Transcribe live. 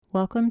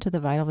Welcome to The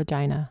Vital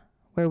Vagina,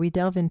 where we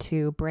delve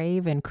into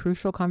brave and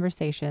crucial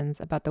conversations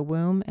about the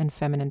womb and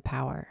feminine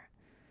power.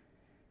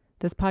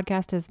 This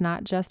podcast is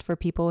not just for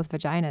people with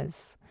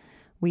vaginas.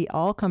 We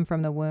all come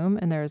from the womb,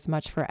 and there is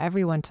much for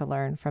everyone to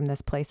learn from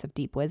this place of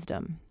deep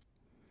wisdom.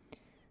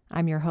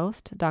 I'm your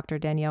host, Dr.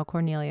 Danielle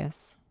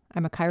Cornelius.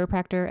 I'm a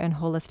chiropractor and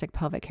holistic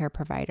pelvic care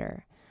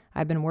provider.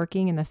 I've been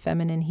working in the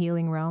feminine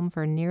healing realm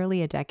for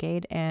nearly a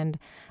decade, and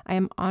I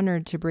am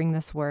honored to bring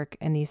this work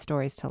and these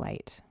stories to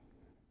light.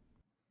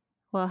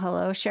 Well,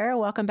 hello, Cheryl.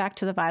 Welcome back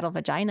to The Vital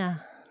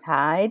Vagina.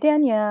 Hi,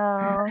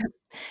 Danielle.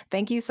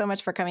 Thank you so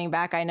much for coming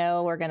back. I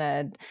know we're going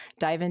to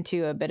dive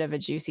into a bit of a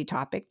juicy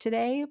topic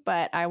today,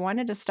 but I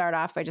wanted to start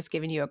off by just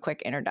giving you a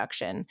quick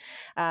introduction.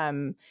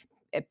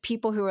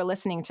 People who are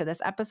listening to this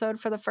episode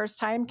for the first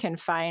time can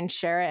find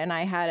Shara and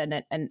I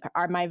had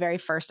my very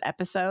first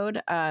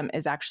episode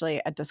is actually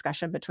a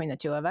discussion between the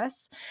two of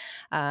us.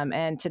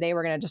 And today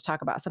we're going to just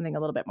talk about something a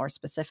little bit more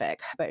specific.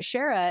 But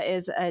Shara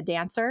is a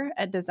dancer,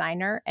 a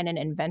designer, and an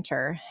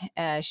inventor.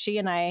 She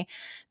and I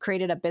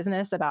created a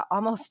business about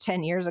almost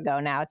 10 years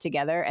ago now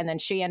together. And then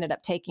she ended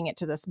up taking it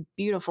to this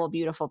beautiful,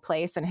 beautiful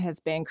place and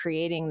has been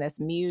creating this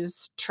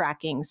muse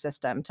tracking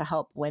system to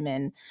help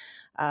women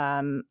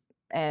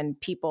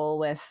and people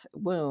with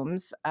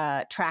wombs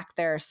track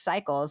their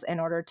cycles in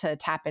order to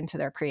tap into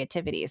their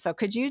creativity. So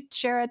could you,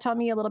 Shara, tell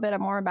me a little bit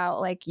more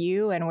about like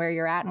you and where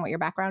you're at and what your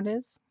background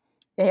is?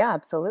 Yeah,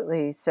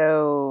 absolutely.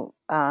 So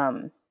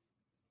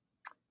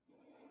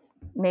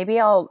maybe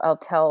I'll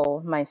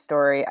tell my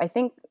story. I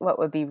think what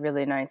would be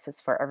really nice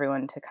is for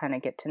everyone to kind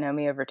of get to know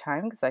me over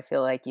time, because I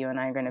feel like you and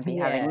I are going to be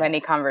having many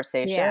Yeah.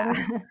 conversations.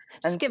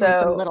 Just And give them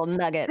some so little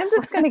nuggets. I'm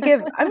just going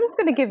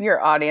to give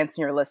your audience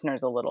and your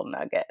listeners a little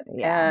nugget.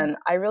 Yeah. And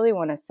I really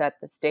want to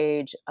set the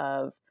stage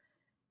of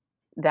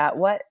that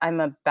what I'm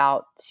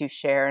about to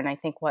share, and I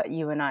think what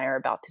you and I are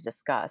about to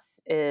discuss,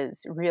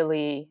 is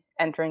really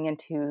entering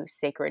into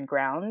sacred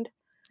ground.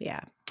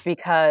 Yeah.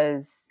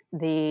 Because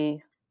the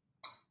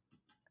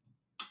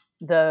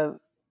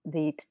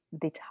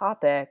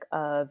topic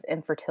of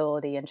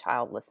infertility and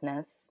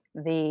childlessness,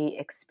 the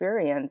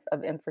experience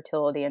of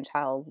infertility and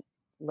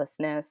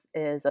childlessness,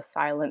 is a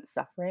silent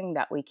suffering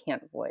that we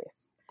can't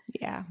voice.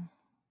 Yeah.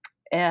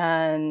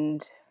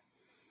 And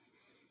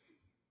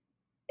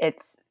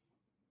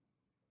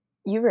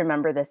you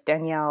remember this,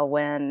 Danielle,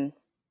 when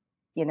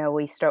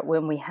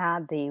when we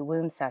had the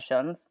womb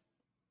sessions,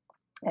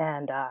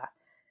 and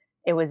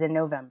it was in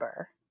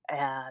November,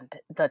 and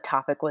the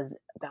topic was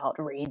about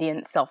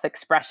radiant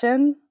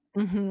self-expression.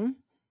 Mm-hmm.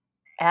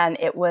 And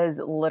it was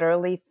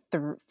literally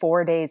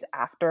 4 days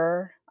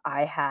after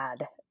I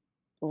had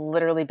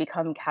literally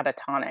become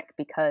catatonic,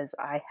 because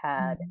I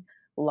had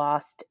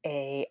lost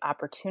a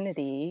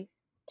opportunity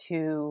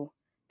to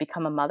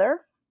become a mother.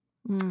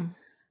 Mm.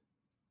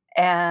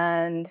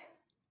 And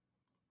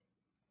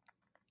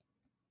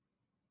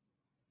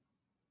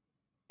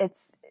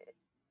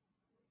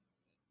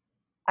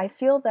I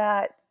feel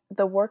that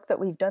the work that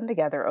we've done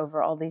together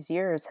over all these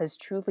years has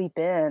truly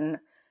been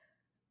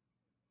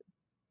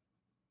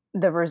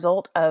the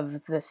result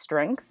of the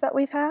strength that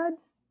we've had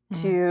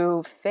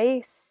to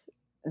face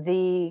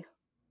the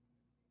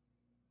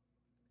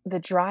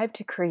drive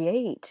to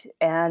create,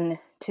 and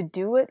to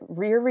do it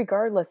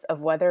regardless of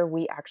whether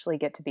we actually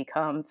get to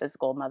become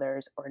physical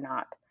mothers or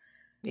not.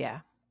 Yeah.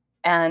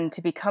 And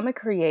to become a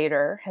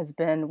creator has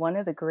been one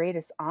of the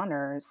greatest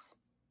honors.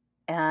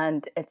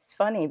 And it's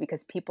funny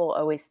because people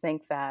always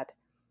think that,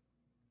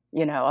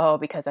 oh,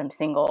 because I'm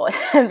single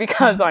and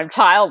because I'm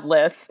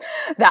childless,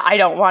 that I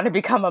don't want to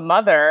become a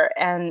mother.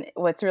 And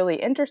what's really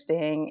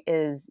interesting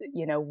is,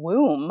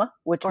 Womb,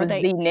 which was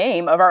the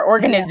name of our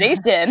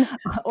organization.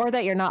 Or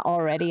that you're not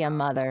already a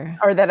mother.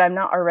 Or that I'm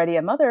not already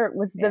a mother,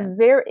 was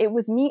it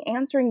was me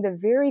answering the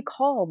very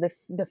call,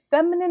 the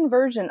feminine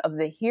version of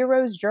the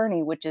hero's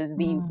journey, which is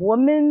the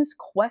woman's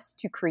quest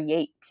to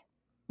create.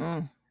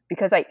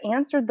 Because I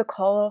answered the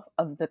call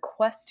of the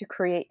quest to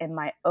create in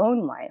my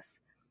own life.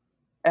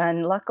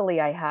 And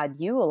luckily I had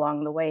you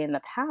along the way in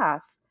the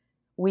path.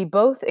 We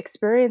both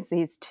experienced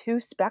these two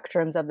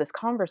spectrums of this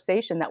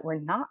conversation that we're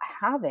not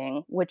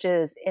having, which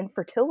is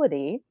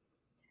infertility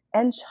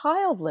and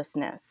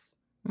childlessness.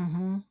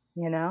 Mm-hmm.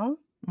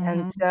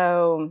 And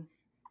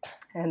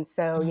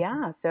so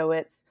yeah, so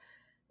it's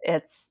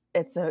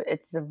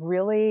a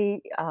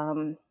really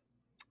I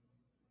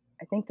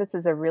think this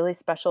is a really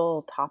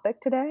special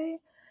topic today.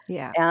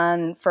 Yeah.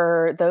 And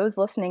for those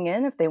listening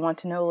in, if they want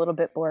to know a little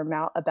bit more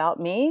about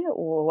me,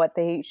 what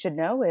they should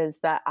know is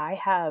that I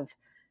have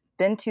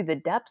been to the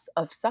depths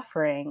of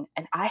suffering,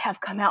 and I have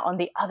come out on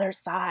the other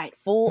side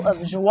full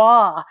of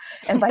joie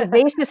and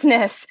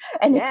vivaciousness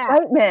and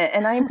excitement,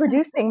 and I am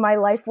producing my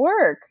life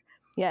work.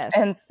 Yes.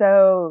 And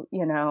so,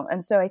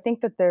 I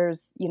think that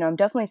there's, I'm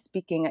definitely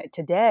speaking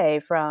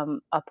today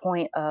from a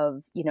point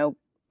of,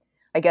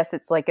 I guess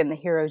it's like in the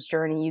hero's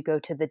journey, you go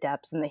to the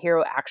depths, and the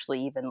hero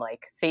actually even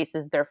like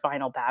faces their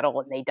final battle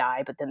and they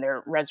die, but then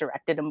they're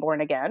resurrected and born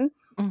again.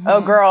 Oh,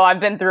 Mhm. girl, I've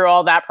been through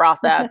all that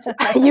process.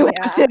 You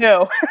have Yeah.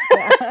 to.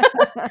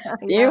 Yeah.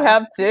 You Yeah.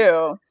 have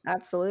to.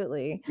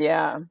 Absolutely.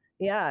 Yeah.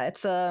 Yeah,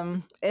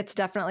 it's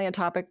definitely a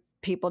topic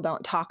people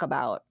don't talk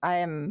about.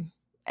 And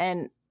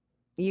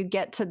you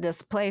get to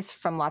this place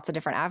from lots of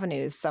different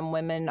avenues. Some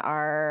women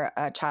are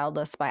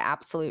childless by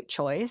absolute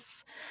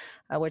choice,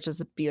 which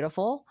is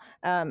beautiful.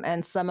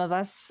 And some of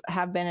us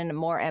have been in a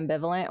more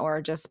ambivalent,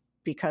 or just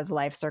because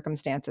life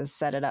circumstances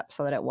set it up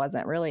so that it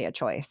wasn't really a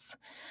choice.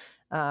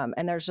 And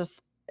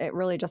it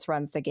really just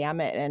runs the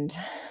gamut. And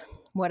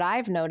what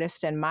I've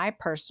noticed in my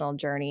personal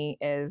journey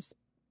is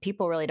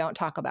people really don't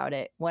talk about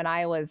it. When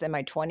I was in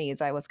my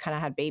 20s, I was kind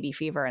of had baby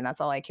fever, and that's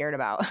all I cared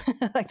about.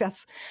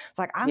 It's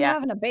like, I'm Yeah.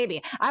 having a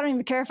baby. I don't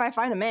even care if I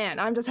find a man.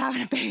 I'm just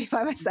having a baby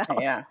by myself.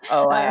 Yeah.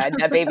 Oh, Uh,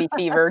 that baby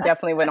fever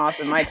definitely went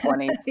off in my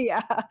 20s.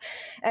 yeah.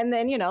 And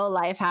then,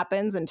 life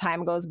happens and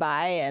time goes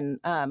by. And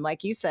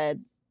like you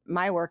said,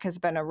 my work has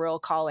been a real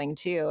calling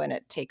too, and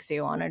it takes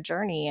you on a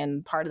journey.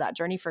 And part of that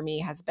journey for me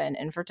has been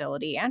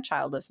infertility and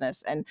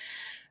childlessness, and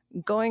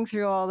going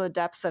through all the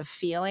depths of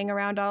feeling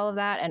around all of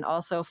that, and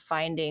also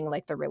finding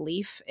like the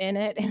relief in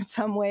it in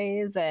some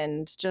ways.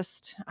 And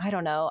just, I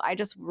don't know, I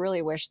just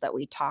really wish that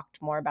we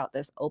talked more about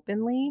this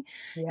openly,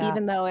 Yeah.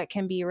 even though it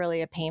can be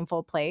really a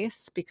painful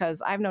place.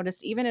 Because I've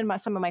noticed even in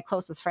some of my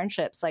closest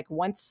friendships, like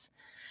once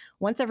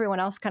everyone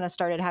else kind of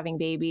started having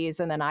babies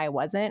and then I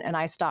wasn't, and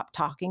I stopped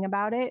talking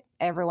about it,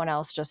 everyone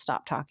else just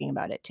stopped talking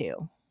about it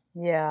too.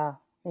 Yeah.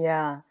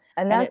 Yeah.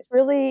 And And it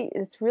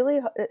it's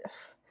really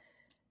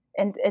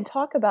and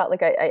talk about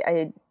like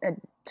I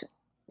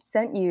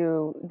sent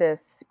you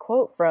this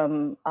quote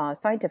from a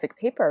scientific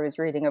paper I was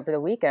reading over the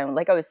weekend.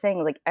 Like I was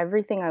saying, like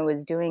everything I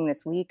was doing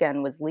this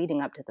weekend was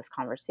leading up to this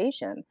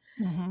conversation.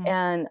 Mhm.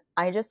 And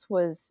I just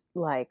was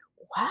like,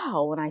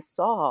 wow, when I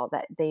saw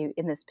that they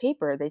in this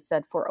paper, they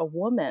said for a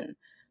woman,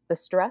 the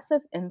stress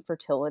of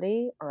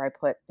infertility, or I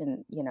put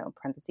in,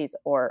 parentheses,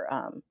 or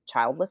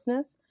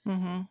childlessness,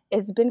 Mhm.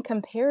 has been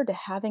compared to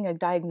having a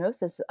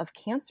diagnosis of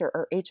cancer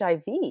or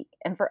HIV.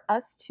 And for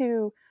us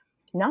to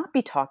not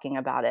be talking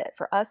about it,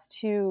 for us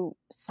to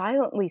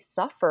silently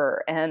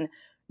suffer and,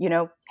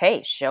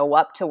 hey, show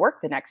up to work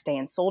the next day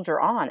and soldier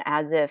on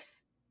as if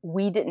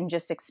we didn't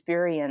just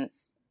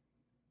experience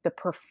the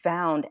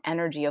profound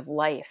energy of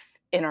life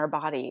in our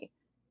body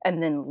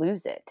and then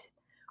lose it,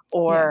 Yeah.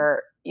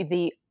 or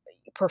the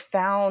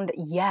profound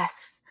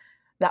yes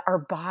that our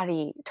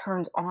body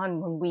turns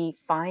on when we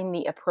find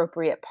the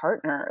appropriate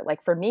partner.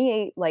 Like for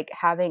me, like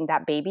having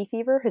that baby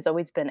fever has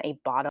always been a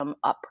bottom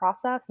up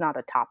process, not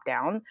a top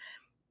down,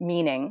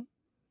 meaning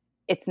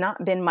it's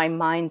not been my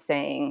mind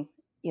saying,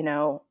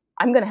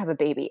 I'm going to have a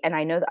baby and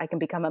I know that I can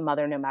become a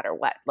mother no matter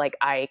what. Like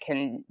I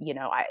can,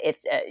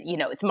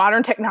 it's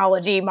modern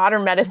technology,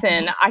 modern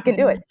medicine. Mhm. I can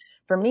do it. Mhm.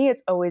 For me,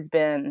 it's always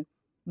been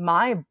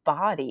my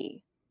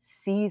body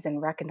sees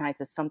and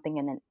recognizes something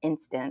in an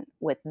instant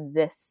with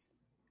this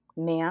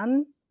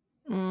man,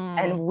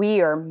 and Mm.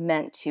 we are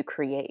meant to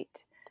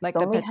create. It's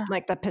only,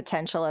 Like the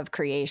potential of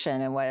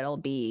creation and what it'll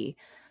be.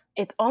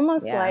 it's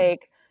almost Yeah.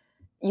 like,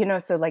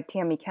 so like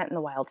Tammy Kent in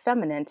The Wild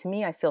Feminine, to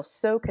me, I feel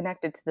so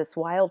connected to this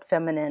wild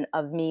feminine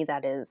of me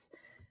that is,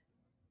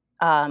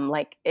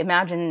 like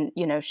imagine,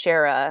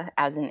 Shara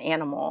as an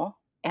animal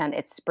and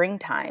it's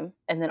springtime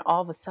and then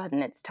all of a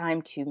sudden it's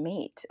time to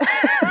mate.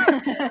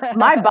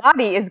 My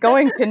body is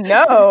going to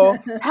know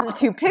how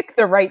to pick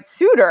the right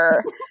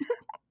suitor.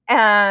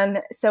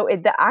 And so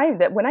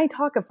that when I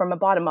talk of from a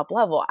bottom up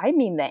level, I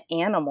mean the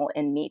animal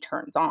in me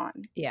turns on.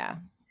 Yeah.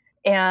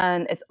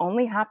 And it's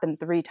only happened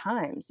 3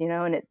 times,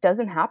 and it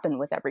doesn't happen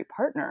with every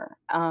partner.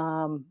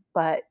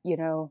 But,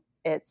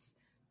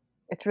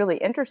 it's really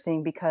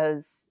interesting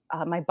because,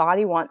 my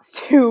body wants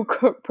to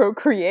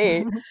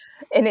procreate,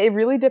 and it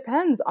really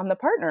depends on the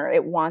partner.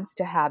 It wants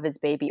to have his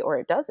baby or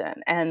it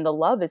doesn't, and the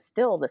love is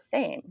still the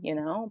same,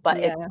 but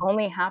it's Yeah.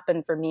 only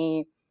happened for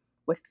me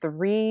with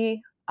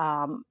 3,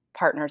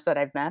 partners that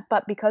I've met,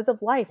 but because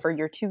of life, or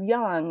you're too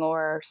young,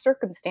 or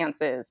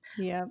circumstances,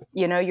 Yeah.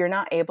 you're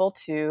not able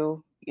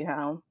to,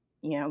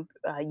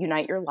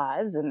 unite your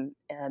lives, and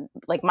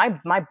like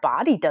my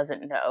body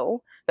doesn't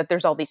know that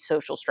there's all these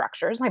social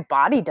structures. My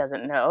body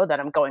doesn't know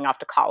that I'm going off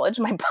to college.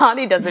 My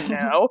body doesn't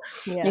know,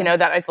 Yeah.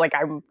 that it's like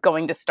I'm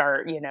going to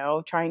start,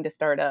 trying to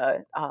start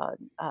a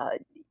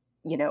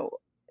you know,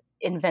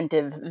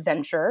 inventive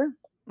venture.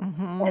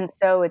 Mhm. And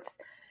so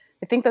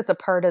I think that's a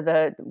part of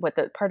the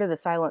part of the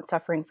silent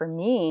suffering for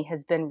me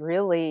has been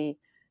really,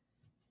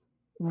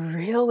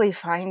 really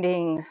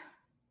finding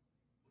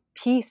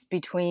peace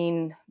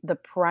between the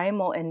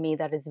primal in me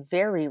that is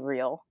very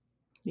real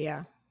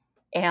Yeah.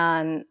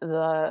 and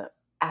the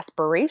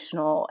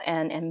aspirational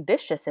and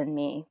ambitious in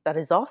me that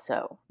is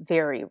also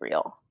very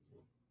real.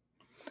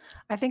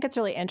 I think it's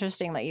really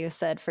interesting that you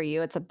said for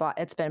you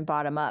it's been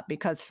bottom up,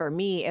 because for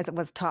me it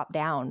was top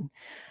down.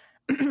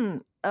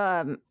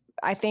 um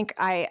I think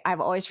I've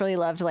always really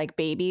loved like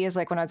babies.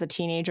 Like when I was a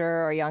teenager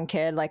or a young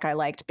kid, like I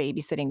liked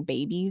babysitting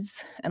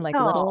babies and like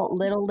Oh.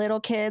 little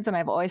kids. And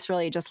I've always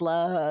really just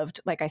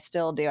loved, like I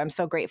still do. I'm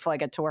so grateful I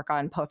get to work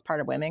on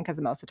postpartum women because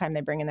most of the time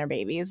they bring in their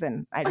babies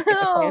and I just get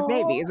to play with Oh.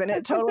 babies and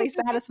it totally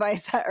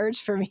satisfies that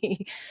urge for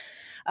me.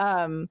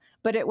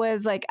 But it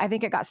was like, I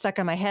think it got stuck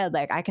in my head.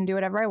 Like I can do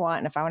whatever I want.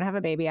 And if I want to have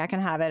a baby, I can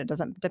have it. It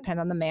doesn't depend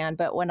on the man.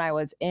 But when I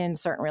was in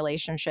certain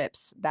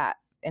relationships, that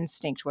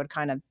instinct would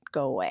kind of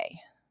go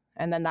away.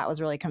 And then that was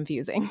really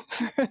confusing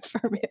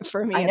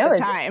for me I at know. the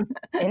It's time.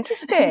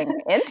 interesting.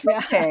 Yeah.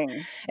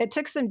 Interesting. It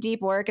took some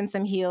deep work and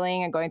some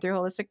healing and going through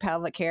holistic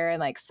pelvic care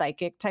and like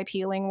psychic type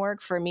healing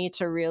work for me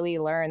to really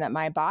learn that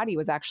my body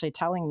was actually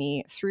telling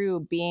me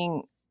through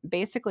being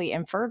basically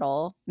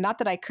infertile. Not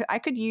that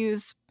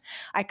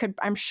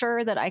I'm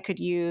sure that I could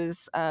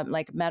use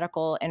like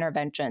medical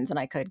interventions and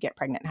I could get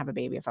pregnant and have a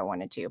baby if I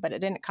wanted to, but it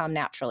didn't come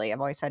naturally. I've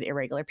always had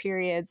irregular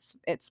periods.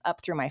 It's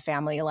up through my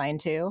family line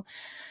too,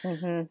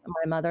 Mm-hmm.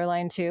 my mother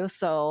line too.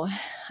 So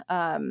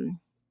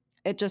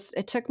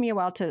it took me a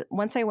while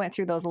once I went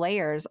through those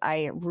layers,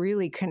 I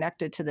really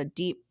connected to the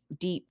deep,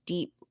 deep,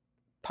 deep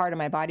part of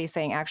my body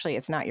saying, actually,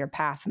 it's not your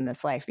path in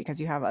this life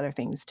because you have other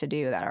things to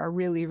do that are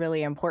really,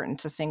 really important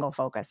to single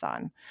focus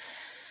on.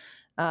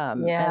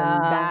 And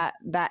Yeah.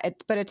 but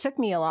it took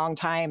me a long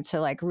time to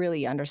like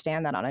really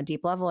understand that on a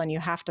deep level. And you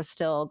have to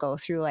still go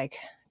through like,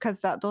 because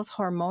those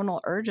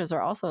hormonal urges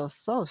are also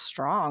so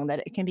strong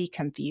that it can be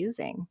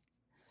confusing,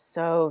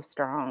 So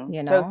strong.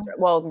 you know?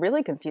 Well,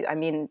 really confused. I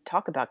mean,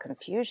 talk about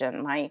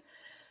confusion. My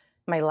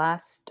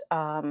last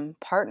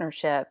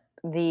partnership,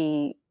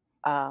 the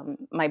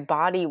my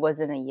body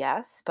was in a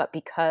yes, but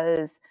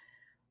because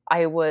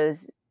I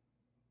was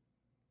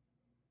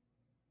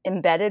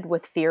embedded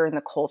with fear in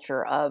the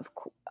culture of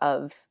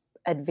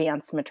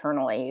advanced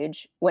maternal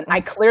age when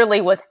I clearly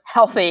was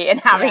healthy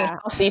and having Yeah.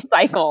 healthy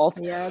cycles.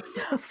 Yeah.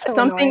 It's so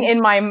Something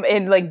annoying.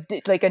 in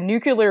like a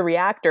nuclear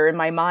reactor in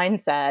my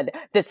mind said,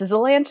 "This is the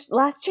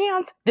last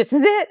chance. This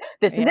is it.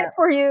 This is it Yeah.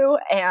 for you."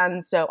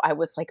 And so I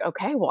was like,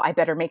 "Okay, well, I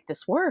better make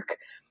this work."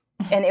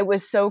 And it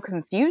was so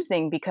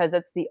confusing because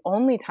it's the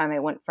only time I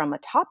went from a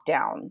top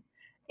down,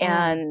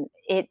 and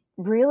it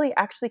really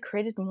actually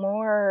created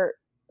more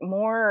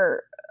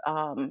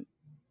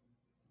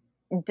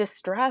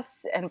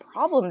distress and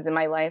problems in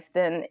my life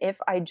than if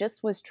I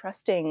just was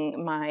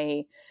trusting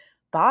my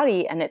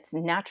body and its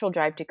natural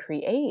drive to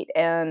create.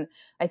 And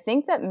I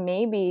think that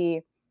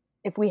maybe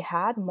if we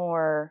had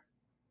more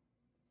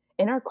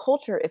in our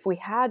culture, if we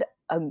had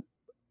a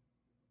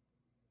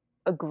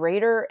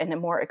greater and a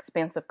more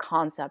expansive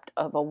concept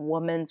of a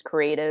woman's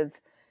creative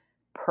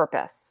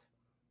purpose,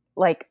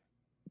 like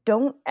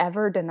don't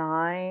ever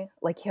deny,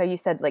 like how you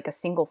said, like a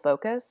single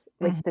focus,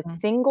 like the Mhm.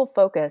 single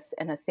focus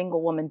and a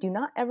single woman. Do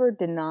not ever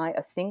deny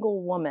a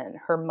single woman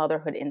her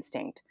motherhood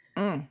instinct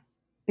Mm.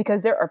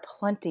 because there are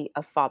plenty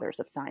of fathers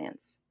of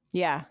science,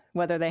 Yeah,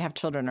 whether they have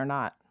children or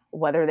not.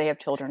 whether they have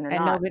children or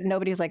And not.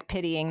 nobody's like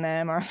pitying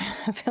them or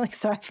feeling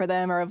sorry for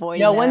them or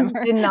avoiding No them.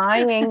 one's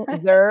denying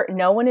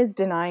no one is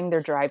denying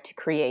their drive to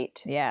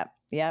create Yeah.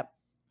 Yep.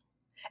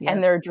 and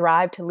Yep. their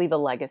drive to leave a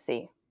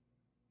legacy.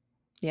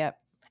 Yep.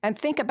 And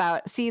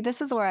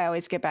this is where I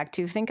always get back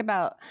to think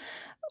about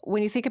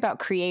when you think about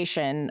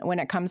creation, when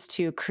it comes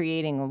to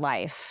creating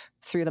life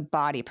through the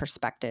body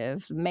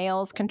perspective,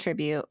 males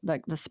contribute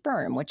like the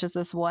sperm, which is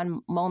this one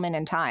moment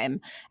in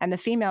time, and the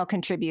female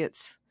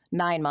contributes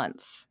 9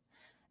 months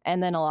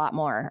and then a lot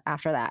more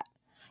after that.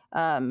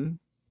 And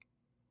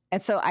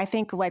so I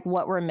think like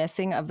what we're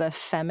missing of the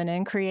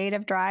feminine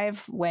creative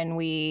drive when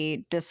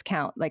we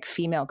discount like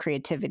female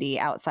creativity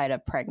outside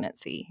of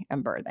pregnancy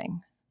and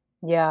birthing.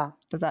 Yeah.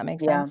 Does that make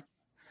Yeah. sense?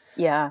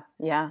 Yeah.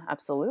 Yeah.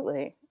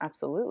 Absolutely.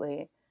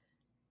 Absolutely.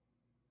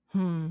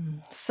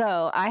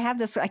 So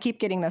I keep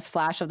getting this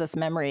flash of this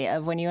memory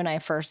of when you and I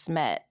first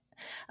met.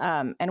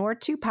 And we're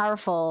two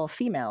powerful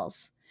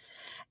females.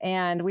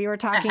 And we were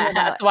talking about,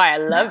 That's why I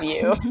love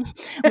you.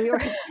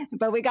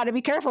 but we got to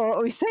be careful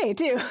what we say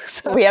too.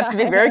 We have to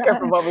be very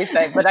careful Sometimes. what we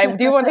say, but I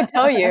do want to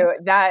tell you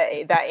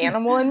that that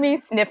animal in me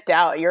sniffed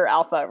out your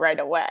alpha right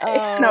away.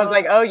 And I was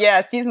like, Oh, "Oh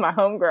yeah, she's my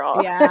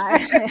homegirl."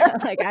 yeah.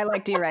 Like I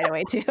liked you right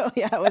away too.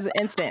 Yeah, it was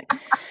instant.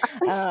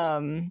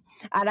 And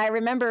I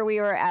remember we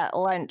were at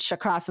lunch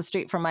across the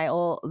street from my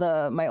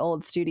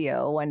old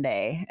studio one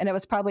day, and it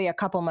was probably a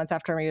couple months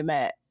after we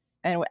met.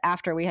 And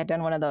after we had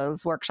done one of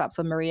those workshops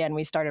with Maria and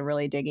we started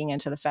really digging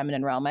into the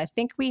feminine realm. I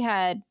think we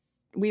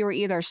were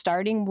either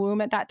starting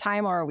womb at that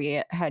time or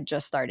we had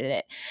just started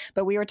it.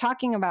 But we were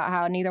talking about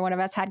how neither one of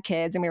us had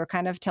kids and we were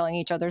kind of telling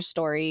each other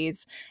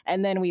stories.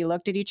 And then we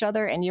looked at each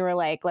other and you were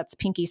like, let's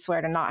pinky swear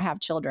to not have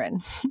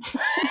children.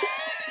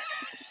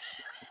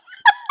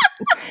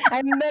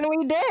 And then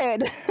we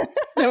did.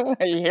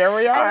 Here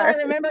we And I are.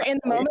 remember in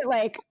the moment,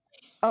 like,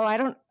 oh,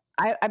 I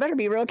better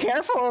be real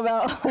careful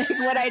about like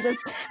what I just,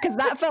 because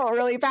that felt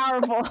really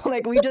powerful.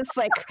 Like we just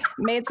like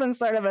made some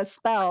sort of a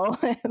spell.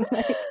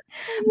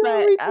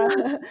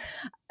 But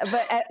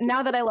But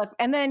now that I look,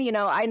 and then,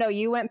 I know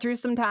you went through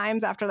some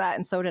times after that,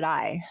 and so did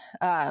I,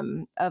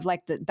 of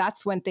like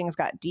that's when things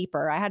got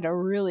deeper. I had to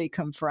really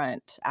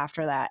confront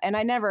after that. And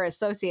I never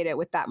associated it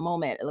with that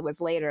moment. It was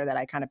later that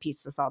I kind of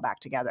pieced this all back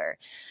together.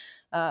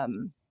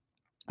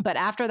 But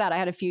after that, I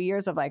had a few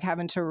years of like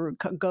having to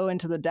go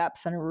into the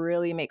depths and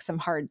really make some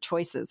hard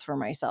choices for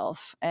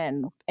myself.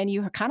 And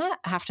you kind of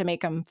have to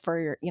make them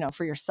for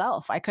for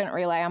yourself. I couldn't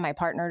rely on my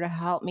partner to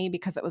help me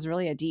because it was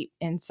really a deep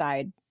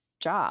inside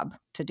job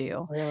to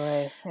do.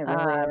 Really, it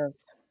really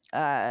is.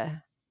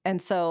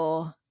 And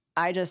so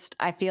I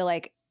feel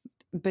like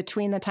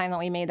between the time that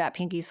we made that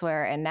pinky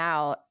swear and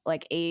now,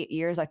 like 8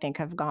 years, I think,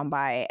 have gone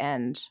by,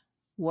 and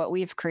what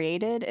we've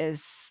created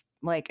is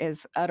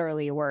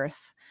utterly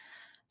worth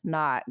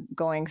not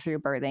going through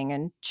birthing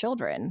and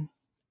children.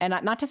 And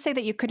not to say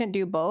that you couldn't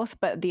do both,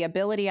 but the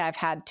ability I've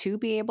had to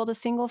be able to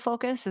single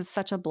focus is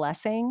such a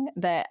blessing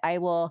that I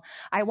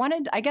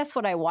guess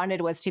what I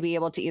wanted was to be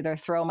able to either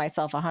throw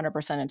myself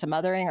 100% into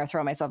mothering or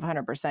throw myself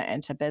 100%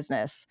 into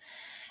business.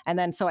 And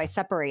then so I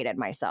separated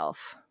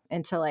myself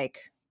into like,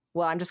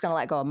 well, I'm just going to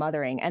let go of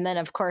mothering. And then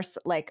of course,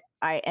 like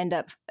I end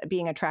up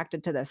being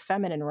attracted to this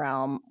feminine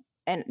realm,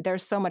 and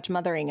there's so much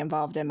mothering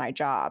involved in my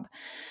job.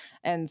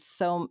 And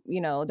so,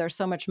 there's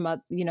so much,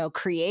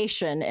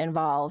 creation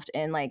involved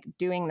in like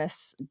doing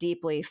this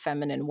deeply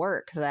feminine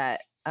work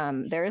that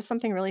there is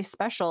something really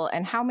special.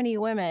 And how many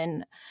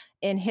women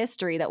in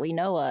history that we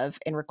know of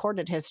in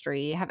recorded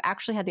history have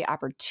actually had the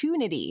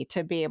opportunity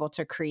to be able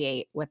to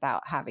create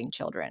without having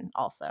children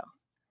also.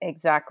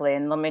 Exactly.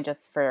 And let me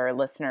just, for our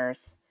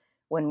listeners,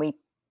 when we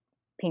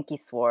pinky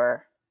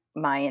swore,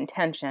 my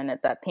intention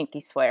at that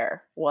pinky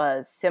swear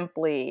was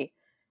simply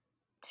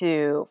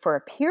for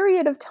a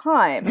period of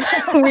time,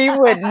 we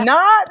would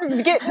not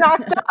get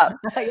knocked up.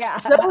 Yeah.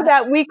 So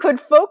that we could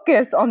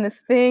focus on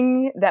this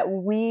thing that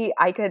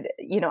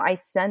I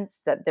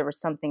sensed that there was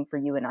something for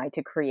you and I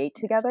to create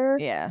together.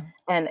 Yeah.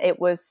 And it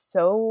was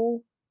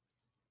so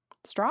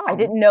strong. I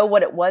didn't know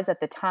what it was at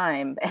the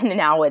time. And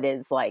now it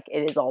is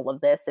all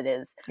of this. It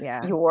is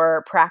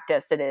your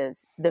practice. It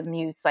is the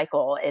muse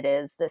cycle. It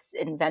is this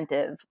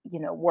inventive,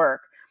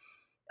 work.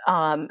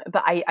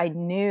 But I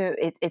knew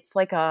it's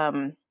like,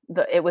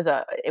 it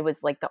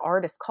was like the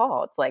artist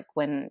call. It's like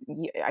when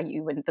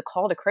when the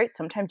call to create,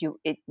 sometimes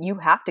you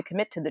have to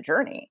commit to the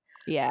journey,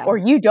 or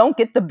you don't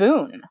get the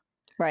boon.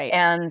 Right.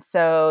 And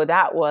so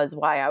that was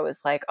why I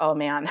was like, oh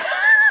man,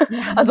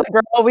 I was like,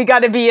 girl, we got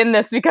to be in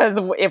this, because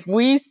if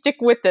we stick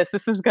with this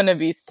is going to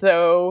be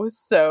so,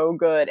 so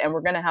good. And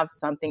we're going to have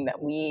something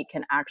that we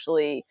can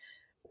actually,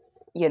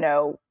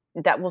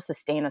 that will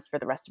sustain us for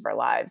the rest of our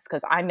lives.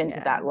 Because I'm into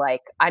that,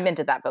 I'm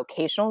into that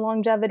vocational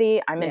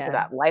longevity. I'm into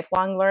that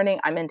lifelong learning.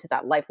 I'm into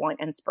that lifelong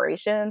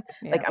inspiration.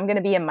 Yeah. Like I'm going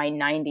to be in my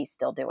 90s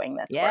still doing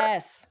this work.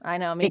 Yes, I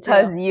know. Me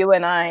because too. you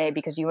and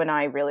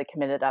I really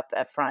committed up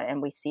front,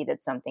 and we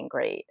seeded something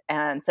great.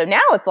 And so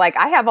now it's like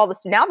I have all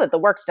this. Now that the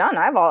work's done,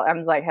 I'm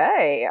like,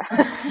 hey,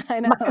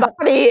 I know. my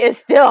body is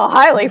still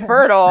highly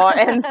fertile,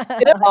 and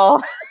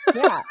still,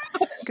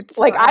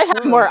 like I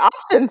have more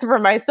options for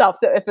myself.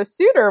 So if a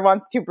suitor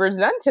wants to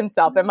present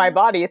himself and my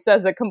body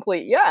says a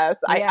complete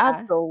yes, I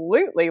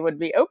absolutely would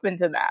be open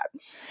to that.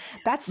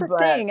 That's the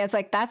thing. It's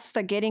like that's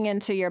the getting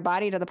into your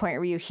body to the point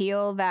where you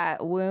heal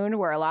that wound,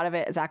 where a lot of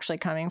it is actually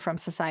coming from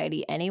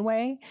society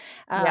anyway.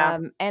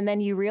 And then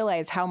you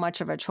realize how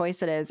much of a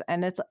choice it is,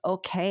 and it's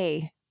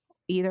okay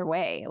either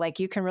way. Like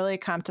you can really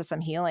come to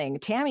some healing.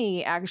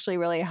 Tammy actually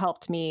really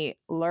helped me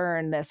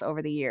learn this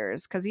over the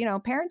years, because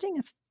parenting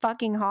is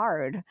fucking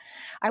hard.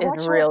 I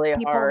watch really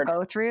people hard.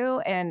 go through,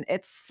 and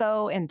it's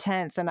so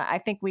intense. And I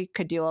think we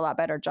could do a lot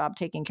better job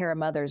taking care of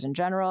mothers in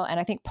general. And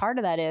I think part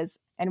of that is,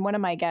 and one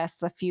of my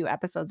guests a few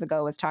episodes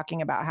ago was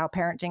talking about how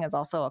parenting is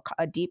also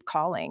a deep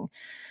calling.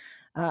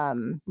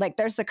 Like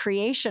there's the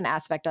creation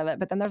aspect of it,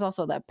 but then there's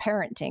also the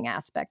parenting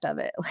aspect of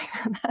it.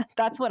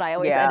 That's what I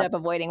always end up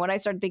avoiding when I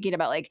started thinking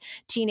about like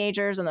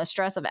teenagers and the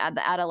stress of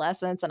the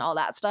adolescence and all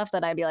that stuff.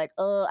 Then I'd be like,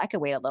 oh, I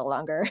could wait a little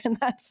longer. And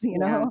that's,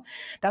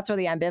 that's where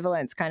the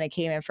ambivalence kind of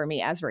came in for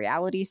me as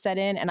reality set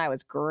in. And I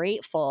was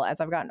grateful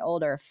as I've gotten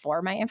older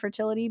for my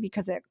infertility,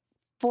 because it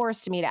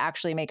forced me to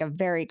actually make a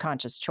very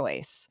conscious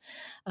choice,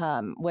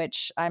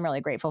 which I'm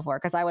really grateful for,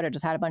 because I would have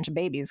just had a bunch of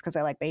babies because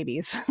I like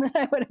babies.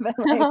 I would have been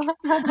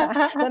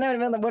like, then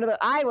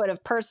I would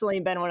have personally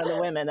been one of the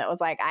women that was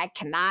like, I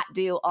cannot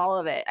do all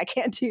of it. I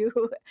can't do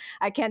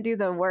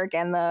the work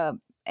and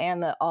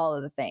the all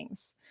of the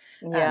things.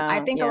 I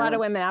think a lot of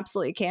women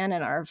absolutely can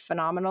and are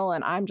phenomenal,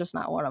 and I'm just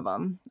not one of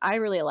them. I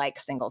really like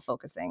single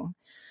focusing.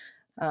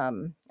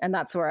 And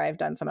that's where I've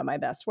done some of my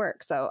best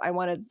work. So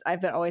I've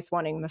been always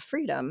wanting the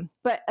freedom.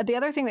 But the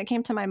other thing that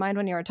came to my mind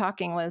when you were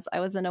talking was I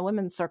was in a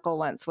women's circle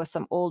once with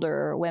some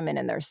older women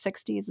in their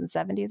 60s and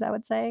 70s, I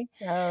would say.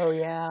 Oh,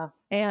 yeah.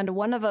 And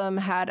one of them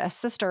had a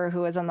sister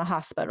who was in the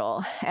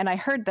hospital, and I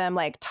heard them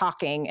like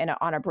talking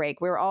on a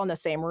break. We were all in the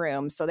same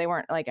room, so they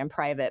weren't like in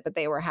private, but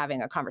they were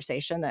having a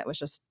conversation that was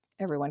just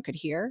everyone could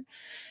hear.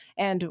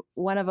 And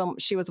one of them,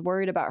 she was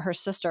worried about her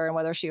sister and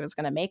whether she was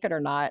going to make it or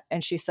not.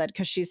 And she said,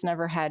 because she's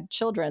never had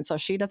children, so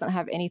she doesn't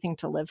have anything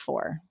to live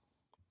for.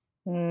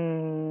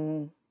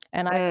 And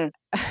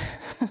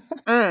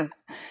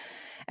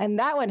and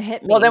that one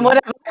hit me. Well, then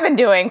what have I been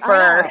doing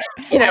for,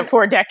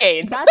 4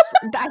 decades?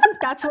 I think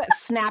that's what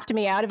snapped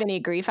me out of any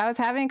grief I was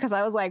having, because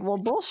I was like, well,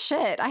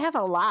 bullshit. I have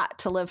a lot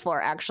to live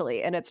for,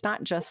 actually. And it's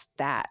not just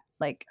that.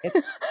 Like,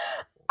 it's...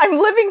 I'm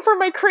living for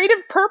my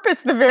creative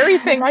purpose, the very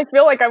thing I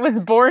feel like I was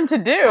born to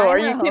do. Are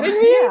you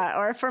kidding me? Yeah,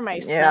 or for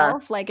myself. Yeah.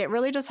 Like, it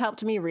really just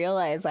helped me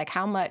realize, like,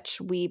 how much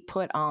we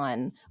put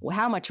on,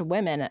 how much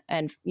women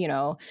and,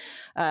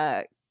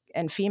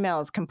 and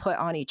females can put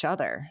on each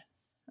other.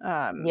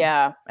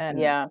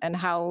 And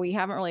how we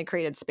haven't really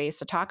created space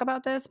to talk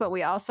about this, but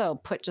we also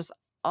put just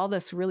all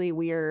this really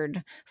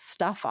weird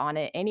stuff on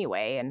it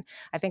anyway. And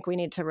I think we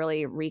need to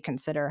really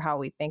reconsider how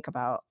we think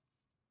about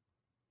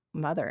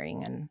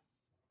mothering. And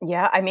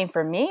yeah, I mean,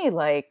 for me,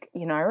 like, I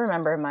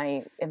remember in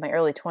my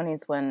early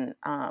 20s when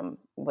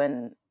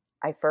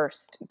I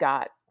first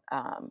got,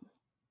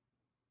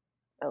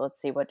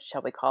 let's see, what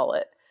shall we call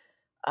it?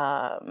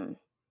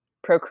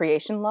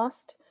 Procreation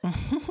lust.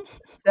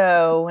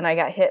 So when I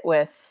got hit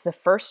with the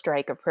first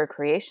strike of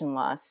procreation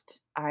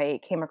lust,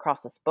 I came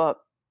across this book,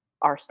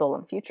 Our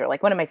Stolen Future.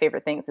 Like, one of my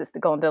favorite things is to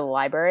go into the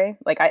library.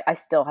 Like, I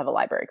still have a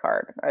library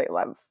card. I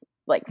have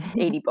like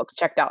 80 books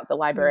checked out at the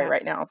library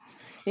right now.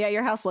 Yeah,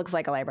 your house looks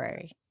like a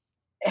library.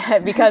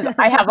 Because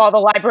I have all the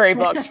library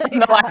books from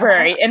the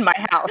library in my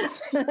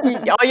house.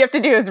 All you have to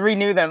do is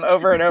renew them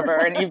over and over,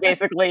 and you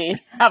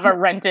basically have a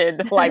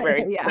rented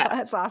library. Yeah,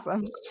 that's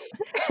awesome.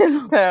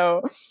 And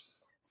so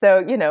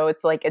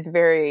it's like, it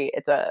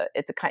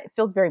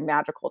feels very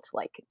magical to,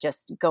 like,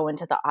 just go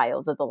into the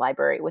aisles of the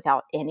library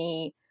without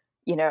any,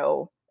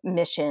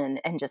 mission,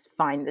 and just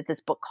find that this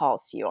book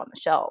calls to you on the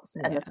shelves.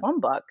 Yeah. And this one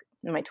book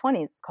in my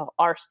 20s is called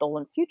Our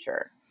Stolen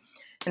Future.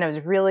 And I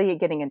was really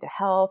getting into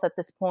health at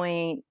this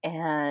point.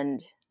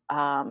 And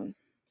so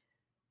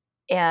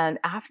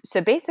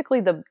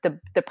basically the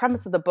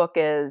premise of the book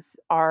is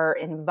our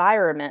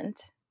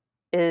environment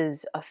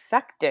is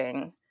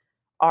affecting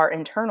our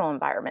internal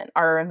environment,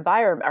 our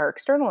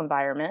external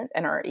environment,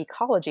 and our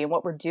ecology. And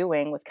what we're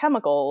doing with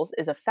chemicals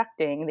is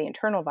affecting the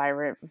internal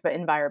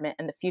environment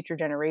and the future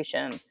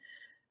generation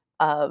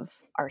of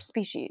our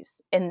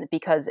species. And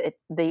because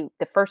the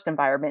first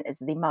environment is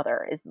the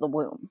mother, is the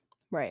womb.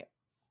 Right.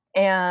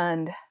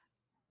 And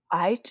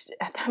at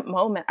that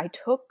moment,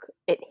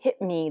 it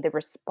hit me, the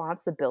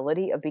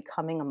responsibility of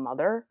becoming a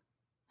mother.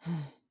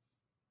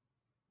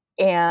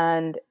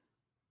 And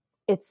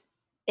it's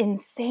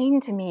insane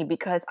to me,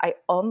 because I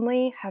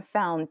only have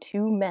found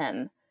 2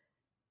 men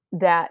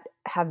that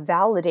have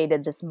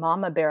validated this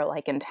mama bear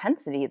like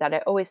intensity that I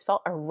always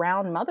felt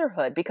around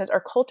motherhood, because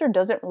our culture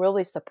doesn't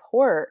really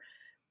support,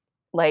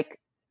 like,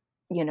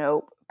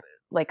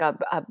 like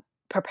a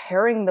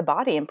preparing the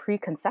body in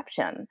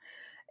preconception.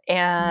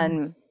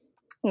 And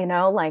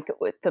like,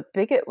 with the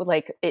biggest,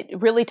 like, it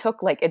really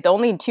took, like, the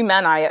only 2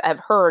 men I have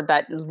heard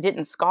that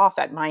didn't scoff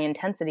at my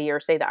intensity or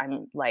say that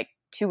I'm, like,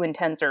 too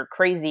intense or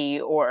crazy,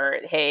 or,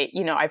 hey,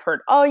 I've heard,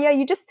 oh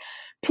yeah,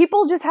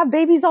 people just have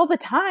babies all the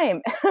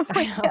time. I'm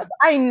like, yes,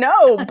 I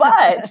know,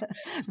 but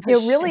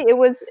really, it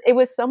was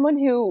someone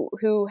who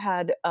didn't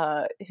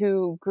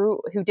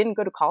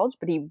go to college,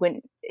 but he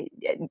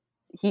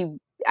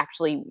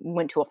actually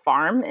went to a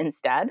farm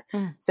instead.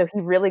 So he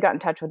really got in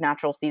touch with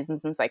natural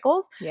seasons and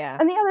cycles. Yeah.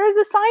 And the other is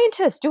a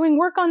scientist doing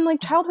work on, like,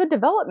 childhood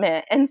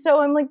development. And so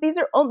I'm like, these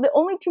are the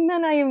only 2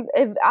 men I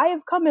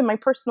have come in my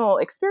personal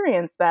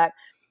experience that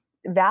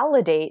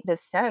validate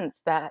this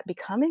sense that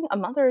becoming a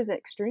mother is an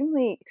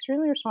extremely,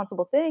 extremely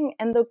responsible thing.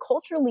 And the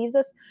culture leaves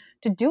us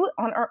to do it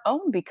on our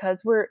own,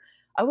 because we're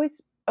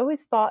always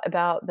thought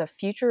about the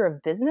future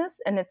of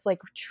business. And it's like,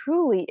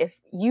 truly, if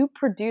you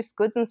produce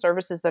goods and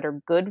services that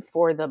are good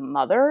for the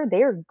mother,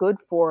 they are good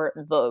for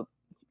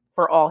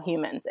all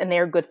humans, and they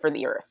are good for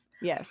the earth.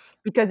 Yes.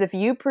 Because if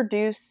you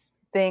produce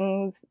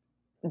things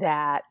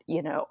that,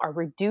 are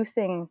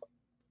reducing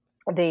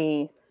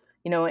the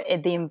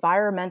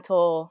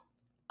environmental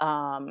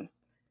and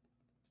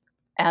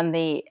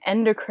the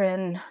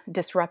endocrine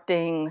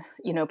disrupting,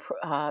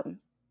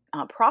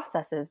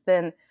 processes,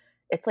 then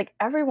it's like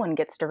everyone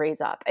gets to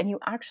raise up, and you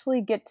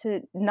actually get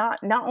to not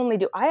only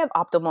do I have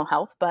optimal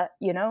health, but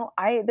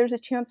there's a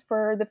chance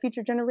for the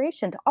future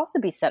generation to also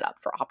be set up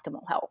for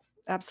optimal health.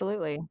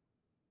 Absolutely.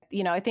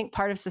 I think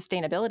part of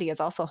sustainability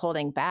is also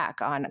holding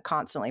back on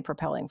constantly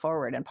propelling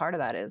forward, and part of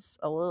that is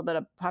a little bit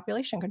of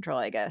population control,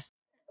 I guess.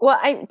 Well,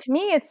 to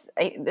me,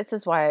 this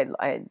is why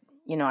I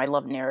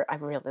love I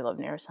really love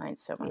neuroscience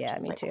so much. Yeah,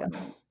 me too.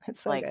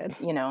 It's so like, good.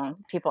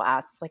 People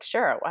ask, like,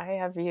 sure, why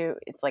have you?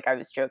 It's like, I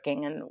was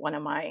joking in one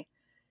of my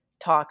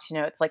talks,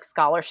 it's like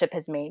scholarship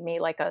has made me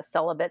like a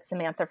celibate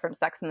Samantha from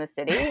Sex and the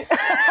City,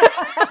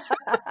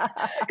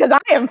 because I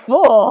am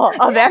full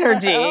of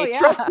energy.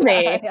 Trust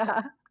me.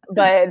 Yeah.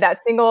 But that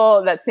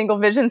single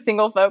vision,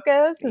 single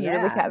focus has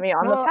really kept me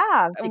on the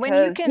path, because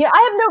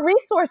I have no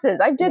resources.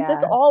 I did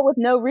this all with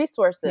no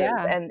resources.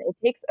 And it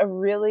takes a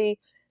really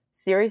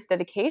serious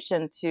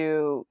dedication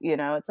to,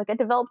 it's like I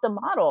developed a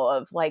model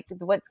of like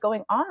what's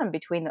going on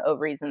between the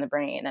ovaries and the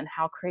brain, and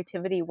how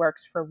creativity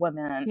works for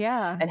women,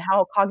 Yeah. and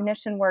how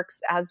cognition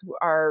works as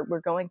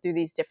we're going through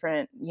these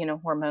different,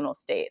 hormonal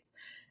states.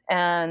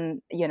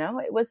 And,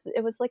 it was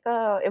like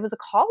it was a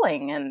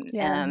calling,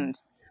 Yeah.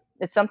 and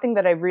it's something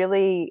that I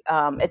really,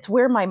 it's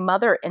where my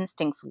mother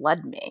instincts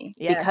led me,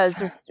 Yes.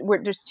 because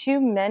there's too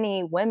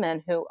many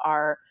women who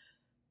are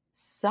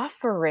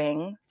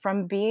suffering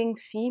from being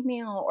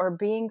female or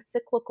being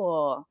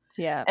cyclical.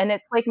 Yeah. And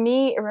it's like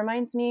me, it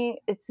reminds me,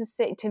 it's the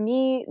same to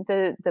me,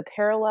 the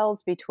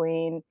parallels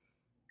between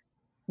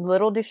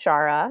little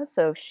Dushara,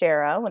 so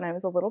Shara, when I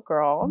was a little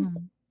girl,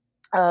 Mm.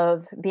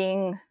 of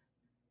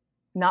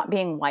not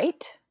being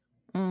white,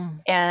 Mm.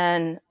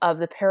 and of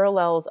the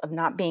parallels of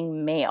not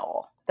being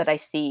male that I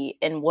see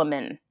in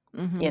women,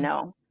 you Mm-hmm.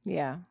 know.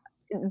 Yeah.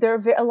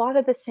 They're a lot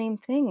of the same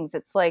things.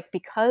 It's like,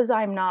 because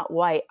I'm not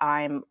white,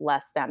 I'm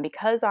less than.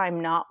 Because I'm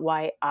not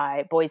white,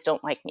 boys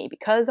don't like me.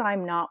 Because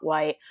I'm not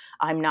white,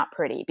 I'm not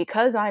pretty.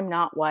 Because I'm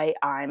not white,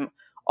 I'm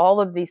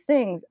all of these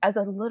things as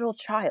a little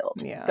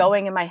child, Yeah.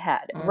 going in my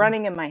head, Mm.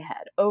 running in my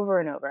head over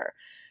and over.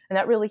 And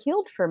that really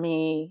healed for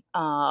me,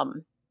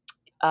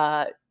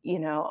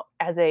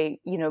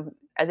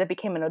 as I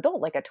became an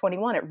adult, like at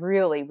 21, it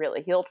really,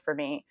 really healed for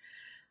me.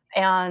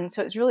 And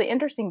so it's really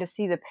interesting to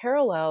see the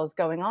parallels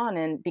going on.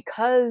 And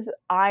because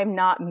I'm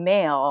not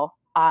male,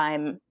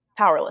 I'm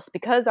powerless.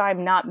 Because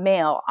I'm not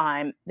male,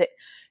 and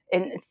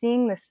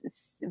seeing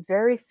this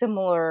very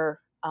similar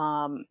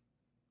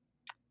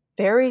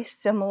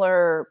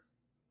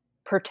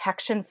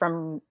protection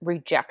from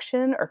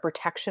rejection, or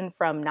protection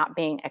from not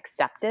being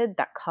accepted,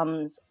 that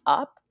comes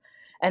up.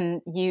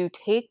 And you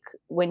take,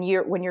 when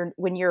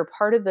you're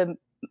part of the,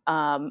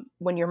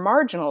 when you're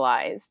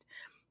marginalized,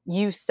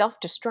 you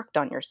self-destruct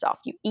on yourself.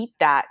 You eat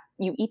that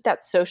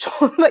social,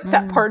 like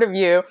that Mm. part of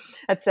you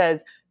that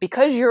says,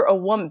 because you're a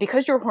woman,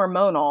 because you're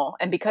hormonal,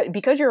 and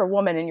because you're a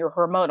woman and you're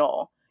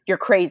hormonal, you're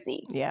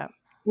crazy. Yeah.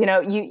 You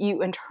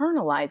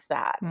internalize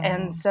that.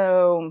 And Mm-hmm.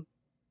 so,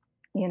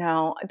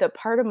 the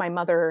part of my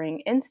mothering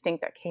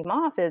instinct that came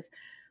off is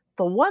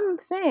the one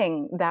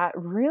thing that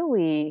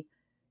really,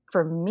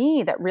 for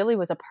me, that really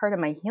was a part of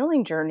my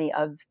healing journey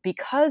of,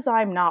 because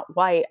I'm not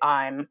white,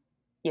 I'm,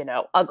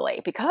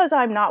 ugly. Because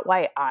I'm not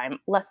white, I'm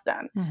less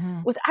than,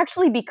 Mm-hmm. was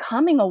actually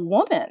becoming a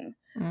woman.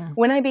 Mm.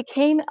 When I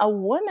became a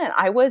woman,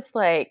 I was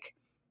like,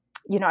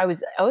 I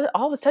was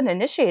all of a sudden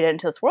initiated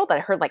into this world that I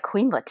heard like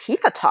Queen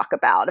Latifah talk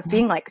about, of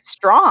being like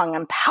strong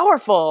and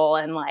powerful,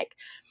 and like,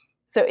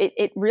 so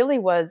it really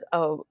was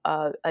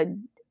a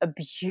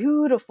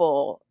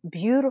beautiful,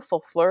 beautiful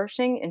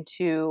flourishing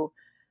into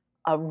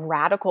a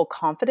radical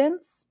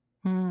confidence.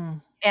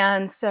 Mm.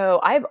 And so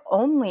I've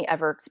only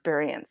ever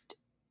experienced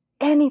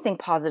anything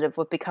positive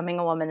with becoming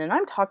a woman. And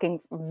I'm talking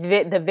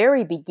the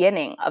very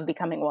beginning of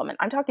becoming a woman.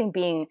 I'm talking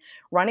being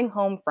running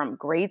home from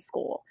grade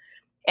school.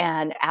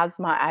 And as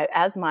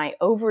my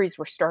ovaries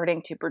were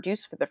starting to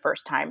produce for the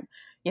first time,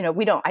 I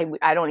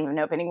don't even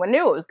know if anyone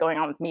knew what was going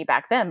on with me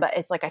back then, but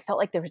it's like I felt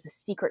like there was a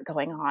secret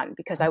going on,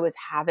 because I was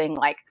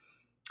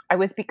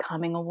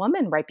becoming a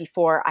woman right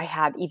before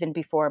even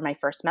before my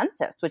first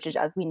menses, which is,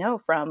 as we know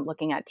from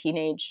looking at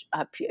teenage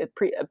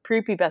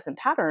prepubescent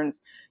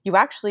patterns, you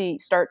actually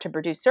start to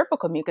produce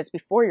cervical mucus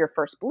before your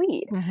first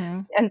bleed.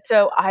 Mm-hmm. And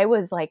so I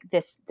was like,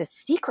 this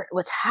secret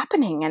was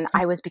happening, and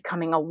I was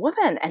becoming a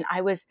woman, and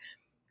I was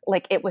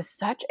like, it was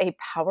such a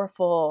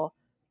powerful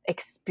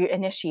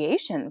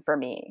initiation for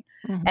me.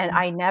 And Mm-hmm.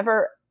 I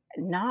never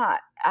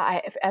not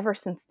I ever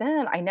since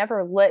then, I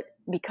never let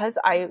because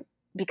I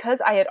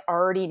had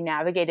already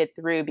navigated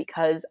through,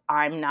 because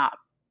I'm not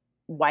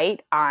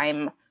white,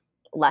 I'm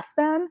less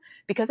than,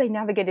 because I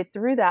navigated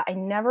through that, I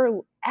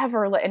never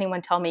ever let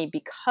anyone tell me,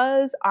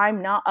 because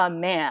I'm not a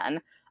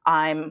man,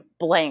 I'm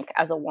blank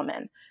as a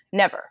woman.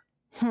 Never,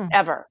 Hmm.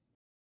 ever.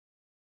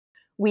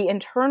 We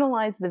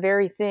internalize the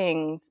very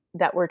things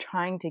that we're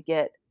trying to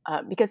get,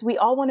 because we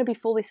all want to be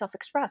fully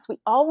self-expressed. We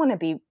all want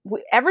to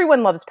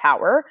everyone loves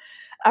power.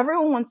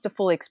 Everyone wants to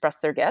fully express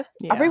their gifts.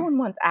 Yeah. Everyone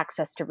wants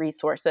access to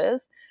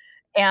resources.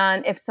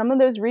 And if some of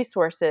those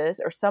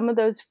resources, or some of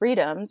those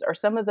freedoms, or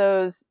some of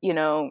those,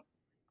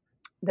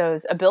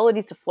 those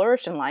abilities to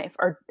flourish in life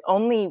are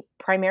only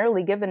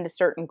primarily given to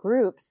certain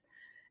groups,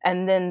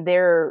 and then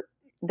they're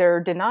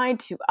denied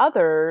to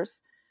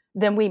others,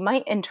 then we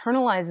might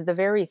internalize the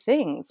very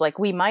things. Like,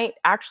 we might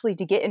actually,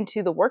 to get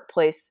into the